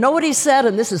wanted. And you know what he said?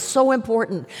 And this is so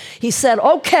important. He said,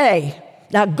 "Okay,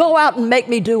 now go out and make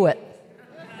me do it."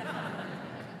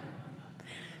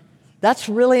 That's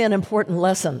really an important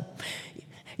lesson.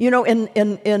 You know, in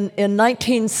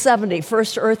 1970,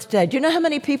 first Earth Day, do you know how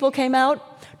many people came out?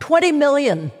 20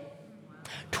 million.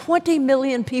 20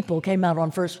 million people came out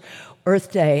on first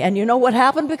Earth Day. And you know what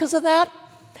happened because of that?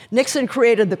 Nixon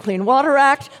created the Clean Water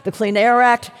Act, the Clean Air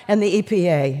Act, and the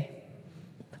EPA.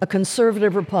 A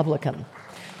conservative Republican.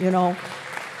 You know,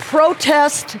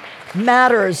 protest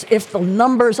matters if the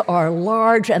numbers are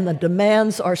large and the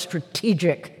demands are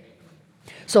strategic.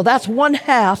 So that's one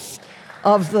half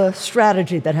of the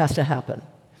strategy that has to happen.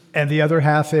 And the other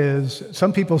half is,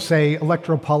 some people say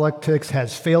electoral politics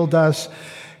has failed us.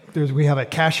 We have a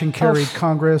cash and carry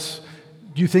Congress.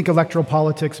 Do you think electoral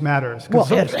politics matters? Well,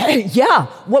 yeah.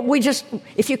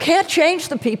 If you can't change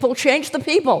the people, change the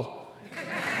people.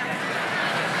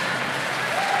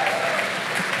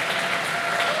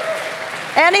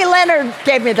 Annie Leonard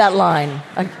gave me that line.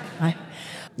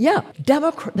 Yeah,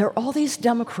 there are all these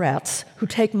Democrats who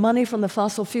take money from the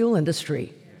fossil fuel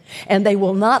industry, and they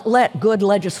will not let good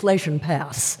legislation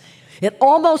pass. It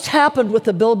almost happened with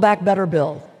the Build Back Better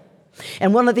bill.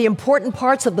 And one of the important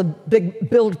parts of the big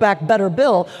Build Back Better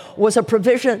bill was a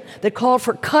provision that called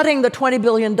for cutting the $20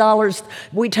 billion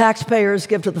we taxpayers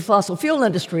give to the fossil fuel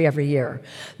industry every year.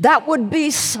 That would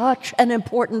be such an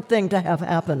important thing to have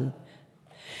happen.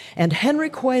 And Henry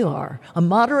Cuellar, a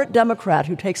moderate Democrat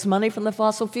who takes money from the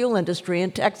fossil fuel industry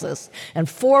in Texas, and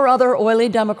 4 other oily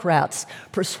Democrats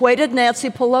persuaded Nancy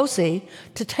Pelosi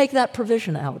to take that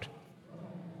provision out.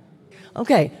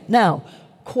 Okay, now,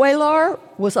 Cuellar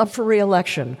was up for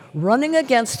re-election. Running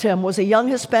against him was a young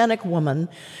Hispanic woman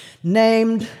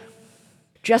named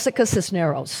Jessica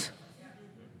Cisneros.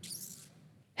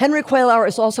 Henry Cuellar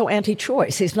is also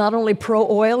anti-choice. He's not only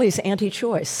pro-oil, he's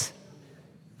anti-choice.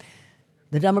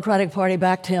 The Democratic Party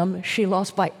backed him. She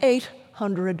lost by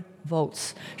 800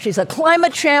 votes. She's a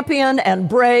climate champion and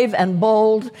brave and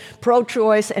bold,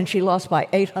 pro-choice, and she lost by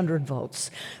 800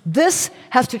 votes. This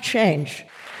has to change.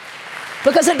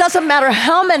 Because it doesn't matter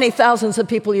how many thousands of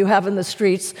people you have in the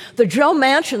streets, the Joe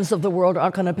Manchins of the world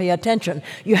aren't going to pay attention.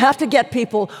 You have to get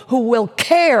people who will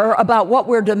care about what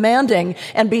we're demanding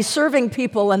and be serving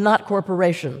people and not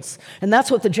corporations. And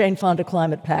that's what the Jane Fonda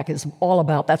Climate PAC is all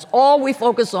about. That's all we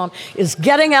focus on, is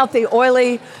getting out the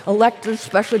oily electors,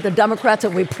 especially the Democrats,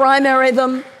 and we primary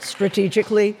them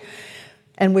strategically.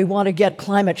 And we want to get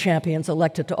climate champions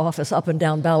elected to office up and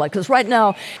down ballot. Because right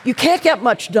now, you can't get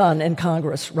much done in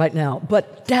Congress right now.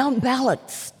 But down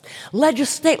ballots,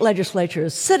 state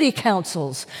legislatures, city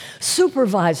councils,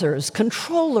 supervisors,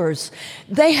 controllers,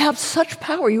 they have such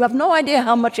power. You have no idea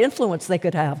how much influence they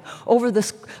could have over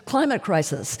this climate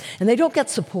crisis. And they don't get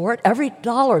support. Every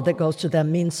dollar that goes to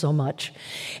them means so much.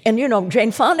 And, you know,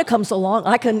 Jane Fonda comes along.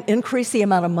 I can increase the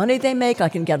amount of money they make. I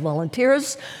can get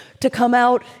volunteers to come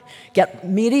out, get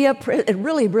media. It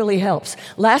really, really helps.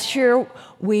 Last year,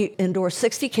 we endorsed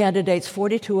 60 candidates.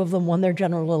 42 of them won their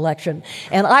general election.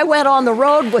 And I went on the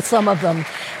road with some of them.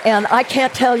 And I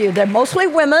can't tell you, they're mostly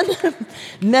women,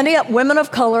 many women of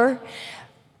color,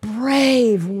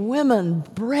 brave women,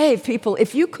 brave people.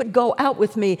 If you could go out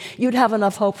with me, you'd have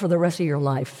enough hope for the rest of your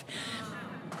life.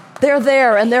 They're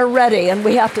there and they're ready, and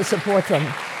we have to support them.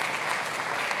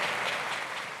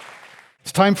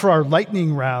 It's time for our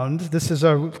lightning round. This is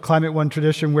a Climate One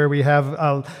tradition where we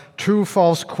have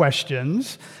true-false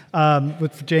questions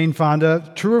with Jane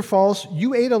Fonda. True or false,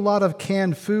 you ate a lot of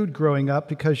canned food growing up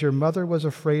because your mother was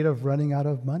afraid of running out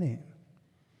of money.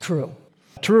 True.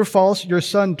 True or false, your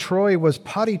son Troy was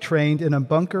potty trained in a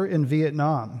bunker in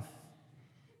Vietnam.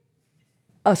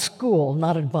 A school,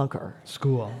 not a bunker.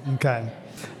 School, okay.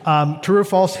 True or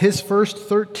false, his first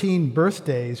 13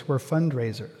 birthdays were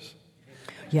fundraisers.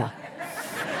 Yeah.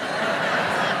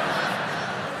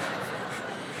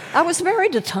 I was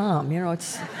married to Tom,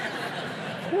 it's,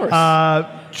 of course.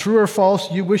 True or false,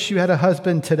 you wish you had a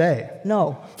husband today?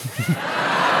 No.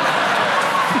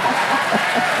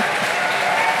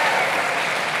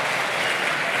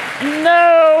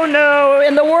 No.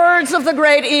 In the words of the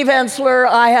great Eve Ensler,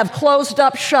 I have closed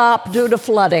up shop due to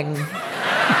flooding.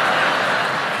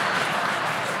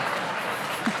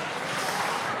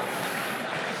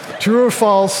 True or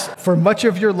false, for much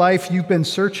of your life, you've been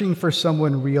searching for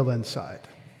someone real inside.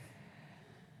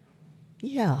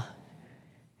 Yeah.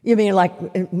 You mean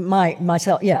like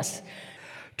myself? Yes.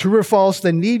 True or false,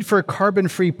 the need for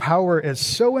carbon-free power is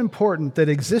so important that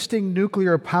existing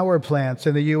nuclear power plants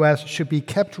in the U.S. should be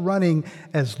kept running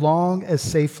as long as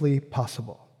safely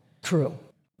possible. True.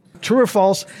 True or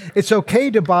false, it's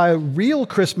okay to buy real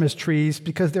Christmas trees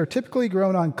because they're typically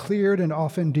grown on cleared and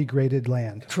often degraded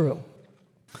land. True.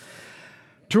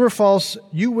 True or false,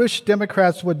 you wish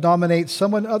Democrats would nominate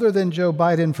someone other than Joe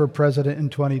Biden for president in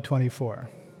 2024?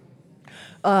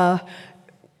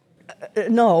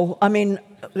 No, I mean,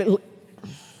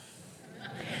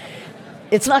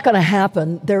 it's not going to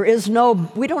happen.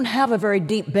 We don't have a very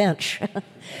deep bench.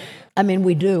 I mean,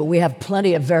 we do. We have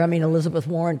plenty of Elizabeth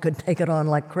Warren could take it on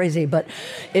like crazy, but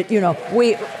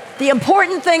the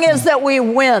important thing is that we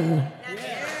win,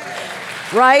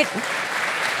 right?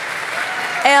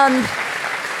 And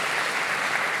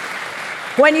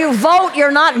when you vote, you're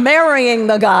not marrying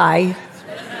the guy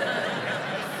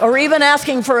or even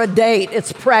asking for a date.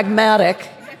 It's pragmatic.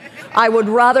 I would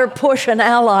rather push an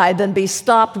ally than be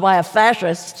stopped by a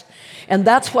fascist, and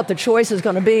that's what the choice is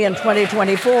going to be in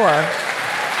 2024.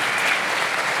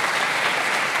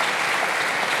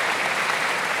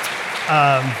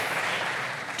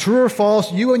 True or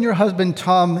false, you and your husband,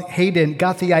 Tom Hayden,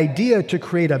 got the idea to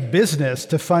create a business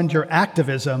to fund your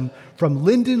activism from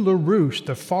Lyndon LaRouche,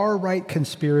 the far-right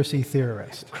conspiracy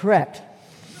theorist. Correct.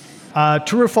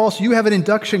 True or false, you have an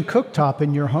induction cooktop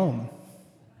in your home.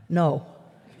 No.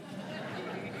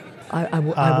 I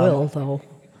will, though.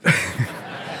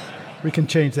 We can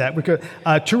change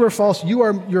that. True or false,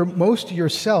 you're most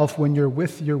yourself when you're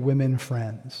with your women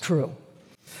friends. True.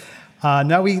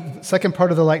 Second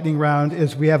part of the lightning round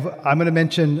is I'm going to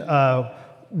mention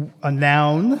a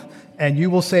noun, and you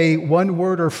will say one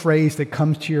word or phrase that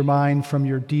comes to your mind from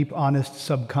your deep, honest,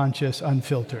 subconscious,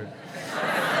 unfiltered.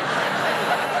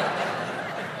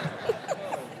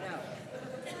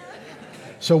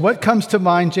 So what comes to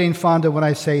mind, Jane Fonda, when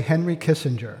I say Henry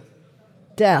Kissinger?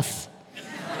 Death.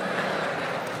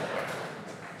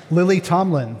 Lily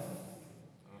Tomlin.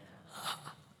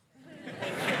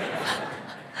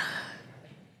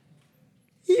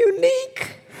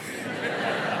 Unique.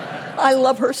 I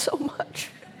love her so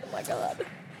much. Oh my God.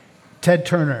 Ted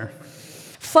Turner.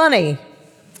 Funny.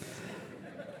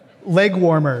 Leg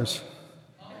warmers.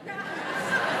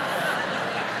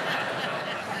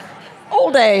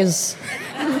 Old days.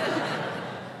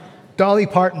 Dolly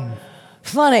Parton.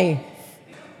 Funny.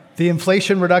 The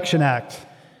Inflation Reduction Act.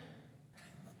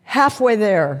 Halfway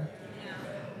there.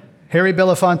 Harry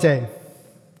Belafonte.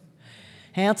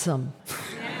 Handsome.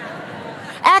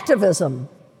 Activism.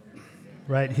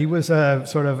 Right, he was a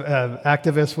sort of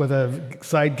activist with a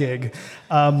side gig.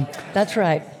 That's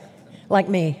right, like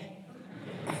me.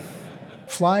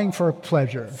 Flying for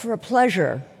pleasure. For a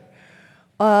pleasure.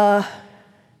 That's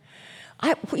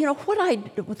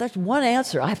one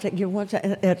answer. I have to give one.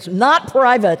 It's not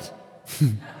private.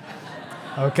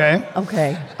 Okay.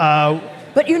 Okay.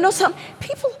 But some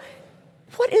people,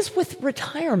 what is with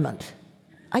retirement?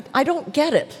 I don't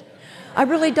get it. I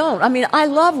really don't. I mean, I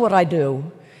love what I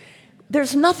do.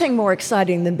 There's nothing more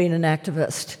exciting than being an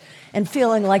activist and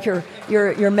feeling like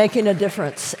you're making a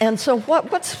difference. And so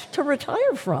what's to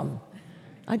retire from?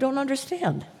 I don't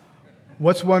understand.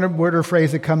 What's one word or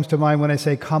phrase that comes to mind when I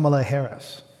say Kamala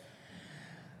Harris?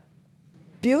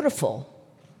 Beautiful.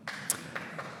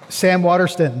 Sam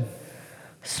Waterston.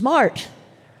 Smart.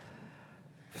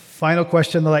 Final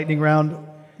question in the lightning round.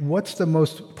 What's the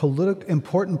most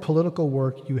important political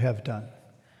work you have done?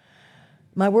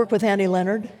 My work with Annie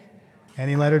Leonard.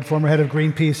 Annie Leonard, former head of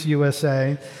Greenpeace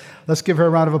USA. Let's give her a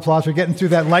round of applause for getting through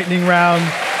that lightning round.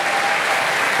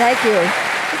 Thank you.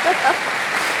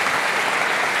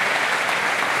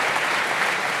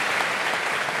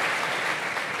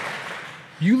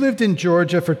 You lived in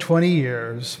Georgia for 20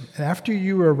 years. After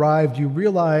you arrived, you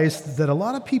realized that a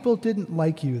lot of people didn't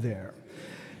like you there.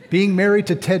 Being married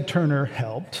to Ted Turner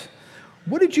helped.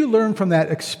 What did you learn from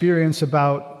that experience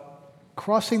about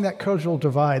crossing that cultural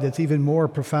divide that's even more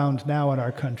profound now in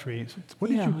our country? What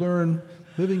did you learn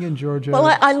living in Georgia? Well,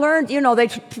 I learned,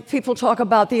 people talk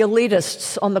about the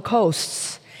elitists on the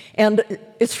coasts, and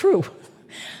it's true.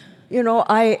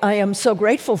 I am so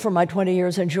grateful for my 20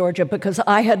 years in Georgia because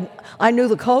I knew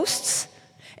the coasts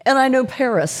and I knew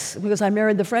Paris because I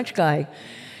married the French guy.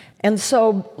 And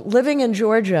so living in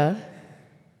Georgia,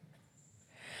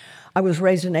 I was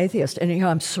raised an atheist, and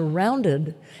I'm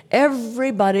surrounded.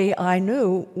 Everybody I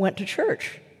knew went to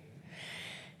church.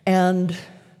 And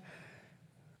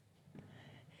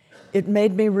it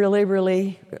made me really,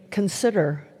 really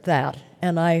consider that,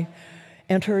 and I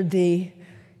entered the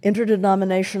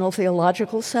Interdenominational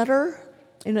Theological Center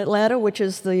in Atlanta, which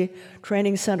is the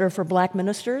training center for black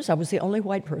ministers. I was the only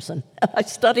white person. I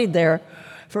studied there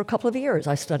for a couple of years.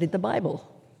 I studied the Bible.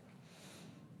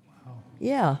 Wow.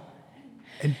 Yeah.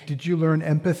 And did you learn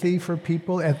empathy for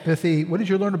people? Empathy. What did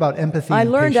you learn about empathy? I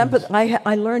and learned patience? empathy.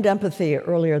 I learned empathy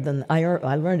earlier than I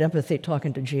learned empathy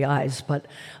talking to GIs. But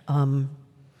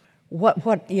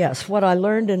what I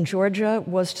learned in Georgia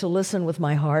was to listen with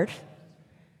my heart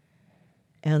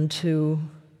and to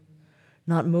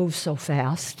not move so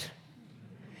fast,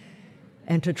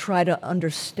 and to try to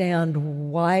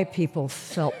understand why people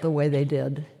felt the way they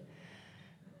did.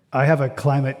 I have a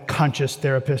climate conscious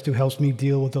therapist who helps me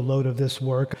deal with the load of this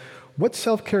work. What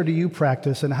self-care do you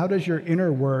practice, and how does your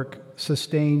inner work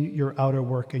sustain your outer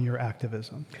work and your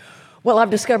activism? Well,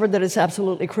 I've discovered that it's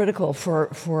absolutely critical for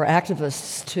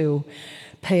activists to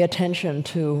pay attention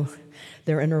to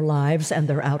their inner lives and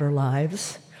their outer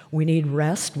lives. We need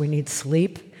rest, we need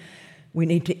sleep, we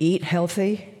need to eat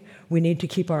healthy, we need to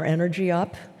keep our energy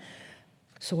up.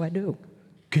 So I do.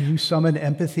 Can you summon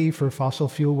empathy for fossil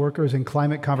fuel workers in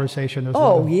climate conversation?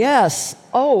 Yes.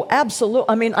 Oh, absolutely.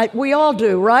 I mean, we all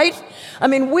do, right? I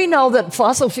mean, we know that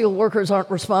fossil fuel workers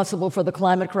aren't responsible for the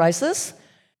climate crisis.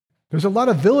 There's a lot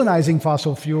of villainizing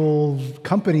fossil fuel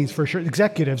companies, for sure.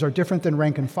 Executives are different than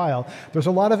rank and file. There's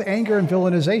a lot of anger and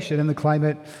villainization in the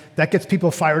climate that gets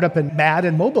people fired up and mad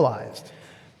and mobilized.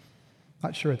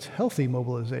 Not sure it's healthy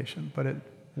mobilization, but it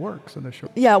works in the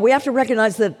short. Yeah, we have to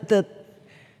recognize that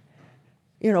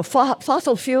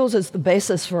fossil fuels is the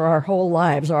basis for our whole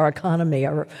lives, our economy,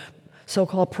 our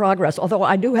so-called progress. Although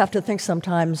I do have to think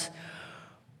sometimes,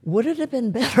 would it have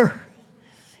been better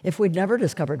if we'd never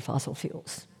discovered fossil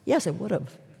fuels? Yes, it would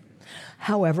have.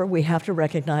 However, we have to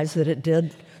recognize that it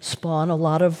did spawn a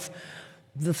lot of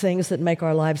the things that make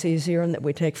our lives easier and that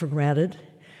we take for granted.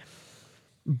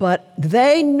 But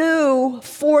they knew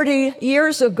 40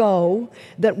 years ago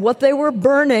that what they were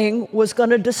burning was going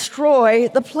to destroy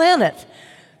the planet,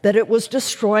 that it was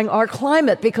destroying our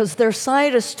climate, because their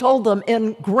scientists told them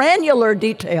in granular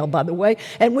detail, by the way,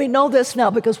 and we know this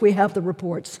now because we have the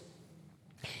reports.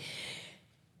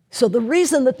 So the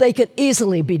reason that they could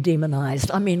easily be demonized,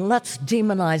 I mean, let's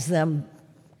demonize them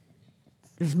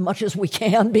as much as we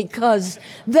can, because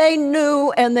they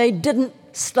knew and they didn't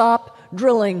stop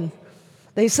drilling.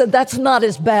 They said that's not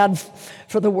as bad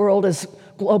for the world as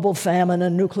global famine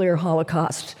and nuclear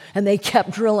holocaust. And they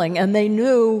kept drilling, and they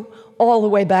knew all the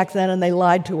way back then, and they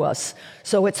lied to us.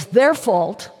 So it's their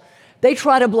fault. They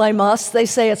try to blame us. They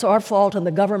say it's our fault and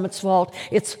the government's fault.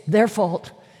 It's their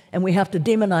fault, and we have to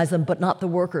demonize them, but not the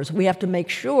workers. We have to make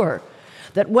sure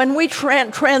that when we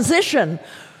transition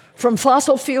from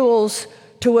fossil fuels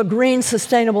to a green,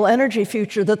 sustainable energy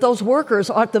future, that those workers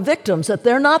aren't the victims, that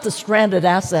they're not the stranded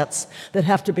assets that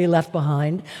have to be left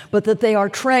behind, but that they are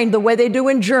trained the way they do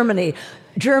in Germany.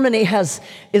 Germany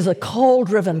is a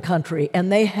coal-driven country,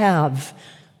 and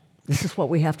this is what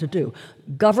we have to do.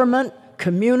 Government,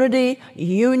 community,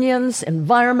 unions,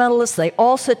 environmentalists, they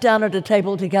all sit down at a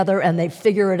table together and they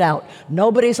figure it out.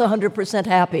 Nobody's 100%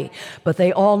 happy, but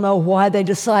they all know why they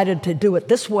decided to do it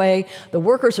this way. The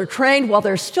workers are trained while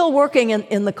they're still working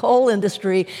in the coal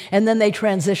industry, and then they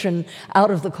transition out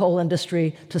of the coal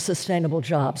industry to sustainable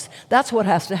jobs. That's what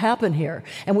has to happen here,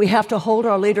 and we have to hold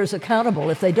our leaders accountable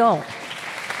if they don't.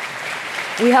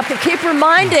 We have to keep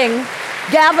reminding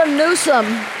Gavin Newsom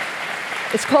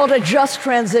it's called a just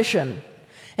transition.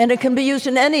 And it can be used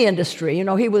in any industry. You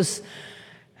know,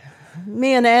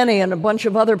 me and Annie and a bunch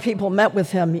of other people met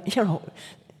with him.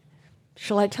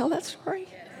 Shall I tell that story?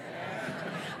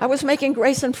 I was making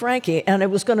Grace and Frankie, and it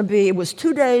was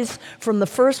 2 days from the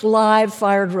first live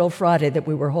Fire Drill Friday that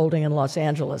we were holding in Los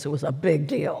Angeles. It was a big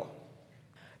deal.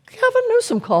 Gavin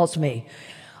Newsom calls me.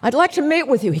 I'd like to meet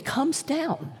with you. He comes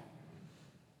down,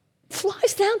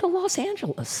 flies down to Los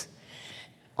Angeles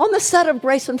on the set of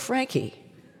Grace and Frankie.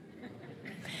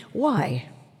 Why?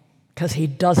 Because he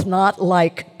does not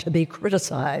like to be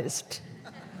criticized.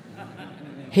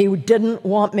 He didn't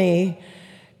want me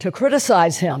to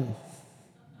criticize him.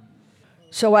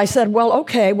 So I said, well,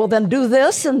 okay, well then do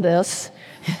this and this,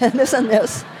 and this and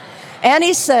this. And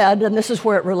he said, and this is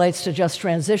where it relates to just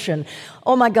transition,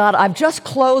 oh my God, I've just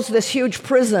closed this huge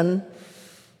prison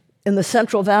in the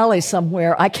Central Valley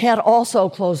somewhere. I can't also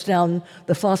close down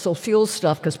the fossil fuel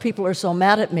stuff because people are so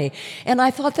mad at me. And I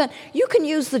thought that you can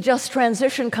use the just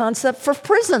transition concept for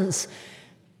prisons.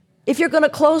 If you're going to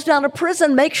close down a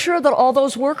prison, make sure that all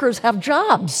those workers have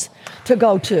jobs to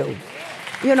go to.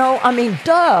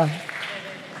 Duh.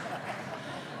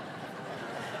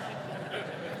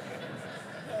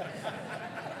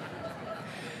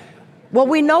 Well,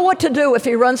 we know what to do if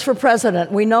he runs for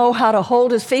president. We know how to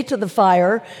hold his feet to the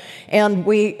fire, and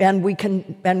we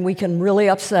can really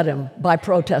upset him by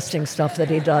protesting stuff that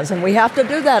he does. And we have to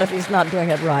do that if he's not doing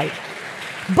it right.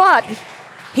 But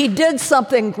he did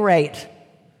something great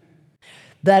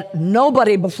that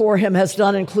nobody before him has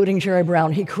done, including Jerry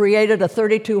Brown. He created a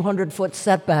 3,200-foot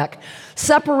setback,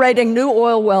 separating new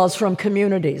oil wells from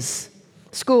communities,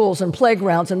 schools and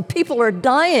playgrounds, and people are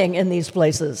dying in these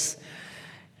places.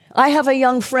 I have a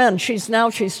young friend, she's I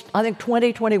think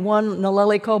 21,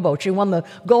 Naleli Kobo. She won the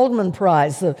Goldman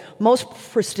Prize, the most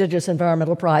prestigious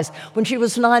environmental prize, when she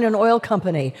was 9, an oil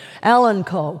company,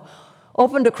 Alanco,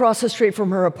 opened across the street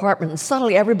from her apartment, and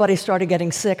suddenly everybody started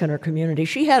getting sick in her community.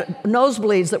 She had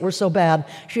nosebleeds that were so bad,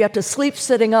 she had to sleep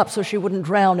sitting up so she wouldn't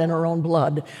drown in her own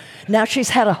blood. Now she's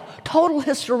had a total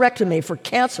hysterectomy for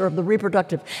cancer of the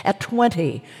reproductive at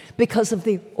 20 because of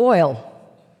the oil.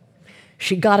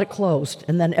 She got it closed,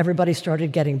 and then everybody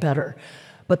started getting better.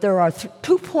 But there are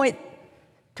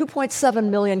 2.7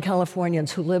 million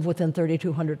Californians who live within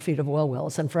 3,200 feet of oil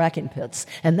wells and fracking pits,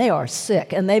 and they are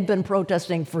sick, and they've been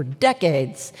protesting for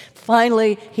decades.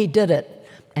 Finally, he did it.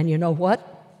 And you know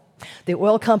what? The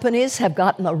oil companies have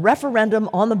gotten a referendum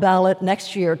on the ballot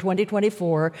next year,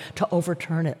 2024, to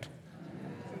overturn it.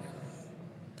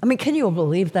 I mean, can you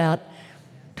believe that?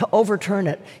 To overturn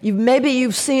it. Maybe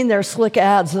you've seen their slick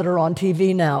ads that are on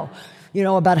TV now,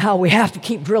 about how we have to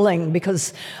keep drilling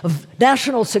because of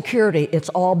national security. It's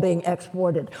all being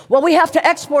exported. Well, we have to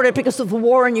export it because of the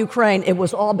war in Ukraine. It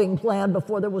was all being planned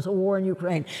before there was a war in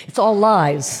Ukraine. It's all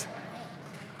lies.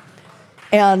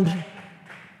 And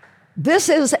this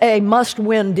is a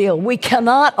must-win deal. We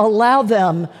cannot allow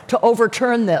them to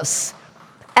overturn this.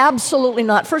 Absolutely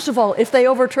not. First of all, if they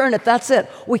overturn it, that's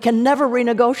it. We can never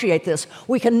renegotiate this.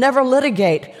 We can never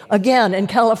litigate again in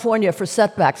California for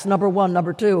setbacks, number one.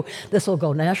 Number two, this will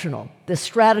go national. This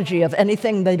strategy of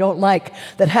anything they don't like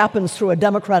that happens through a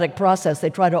democratic process, they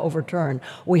try to overturn.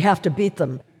 We have to beat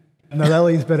them.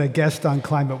 Naleli's been a guest on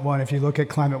Climate One. If you look at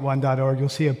climateone.org, you'll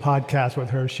see a podcast with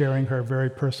her sharing her very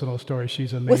personal story.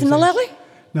 She's amazing. With Naleli?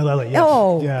 Naleli, yes.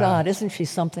 Oh, yeah. God, isn't she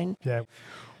something? Yeah.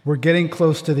 We're getting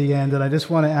close to the end, and I just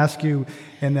want to ask you,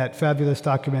 in that fabulous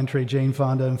documentary, Jane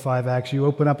Fonda in 5 Acts, you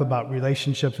open up about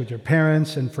relationships with your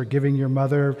parents and forgiving your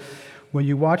mother. When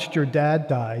you watched your dad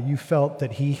die, you felt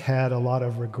that he had a lot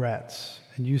of regrets,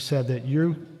 and you said that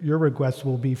your regrets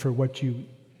will be for what you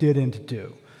didn't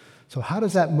do. So how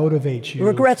does that motivate you?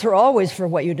 Regrets are always for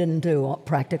what you didn't do,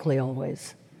 practically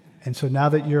always. And so now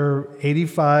that you're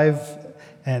 85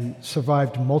 and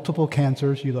survived multiple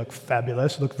cancers, you look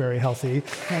fabulous, look very healthy.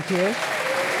 Thank you.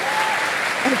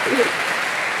 Thank you.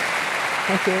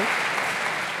 Thank you.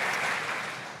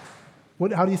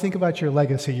 How do you think about your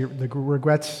legacy, the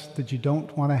regrets that you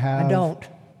don't want to have? I don't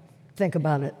think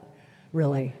about it,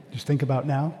 really. Just think about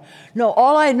now? No,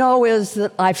 all I know is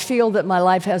that I feel that my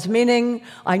life has meaning.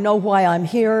 I know why I'm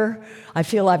here. I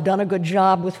feel I've done a good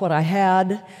job with what I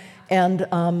had. And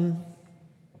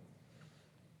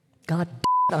God,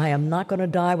 I am not going to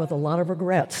die with a lot of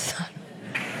regrets.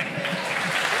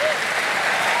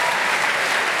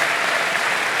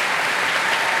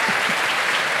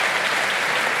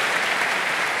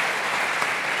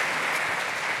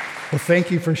 Well, thank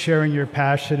you for sharing your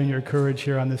passion and your courage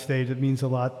here on the stage. It means a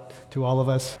lot to all of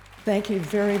us. Thank you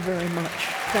very, very much.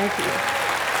 Thank you.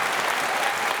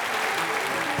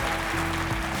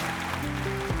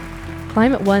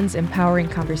 Climate One's empowering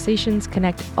conversations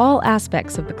connect all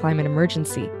aspects of the climate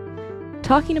emergency.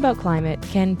 Talking about climate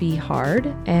can be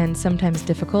hard and sometimes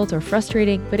difficult or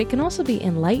frustrating, but it can also be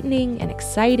enlightening and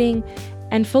exciting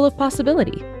and full of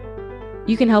possibility.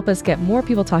 You can help us get more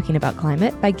people talking about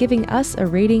climate by giving us a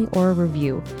rating or a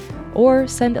review, or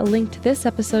send a link to this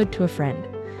episode to a friend.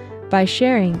 By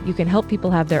sharing, you can help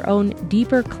people have their own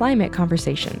deeper climate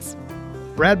conversations.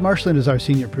 Brad Marshland is our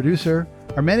senior producer.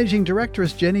 Our managing director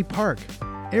is Jenny Park.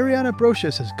 Ariana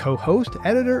Brocious is co-host,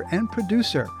 editor, and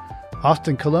producer.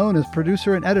 Austin Colon is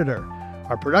producer and editor.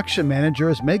 Our production manager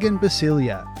is Megan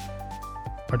Basilia.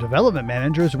 Our development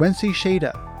manager is Wency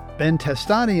Shada. Ben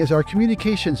Testani is our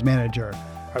communications manager.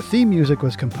 Our theme music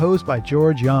was composed by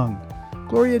George Young.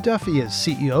 Gloria Duffy is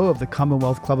CEO of the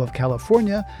Commonwealth Club of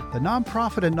California, the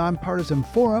nonprofit and nonpartisan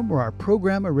forum where our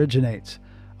program originates.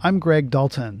 I'm Greg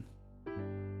Dalton.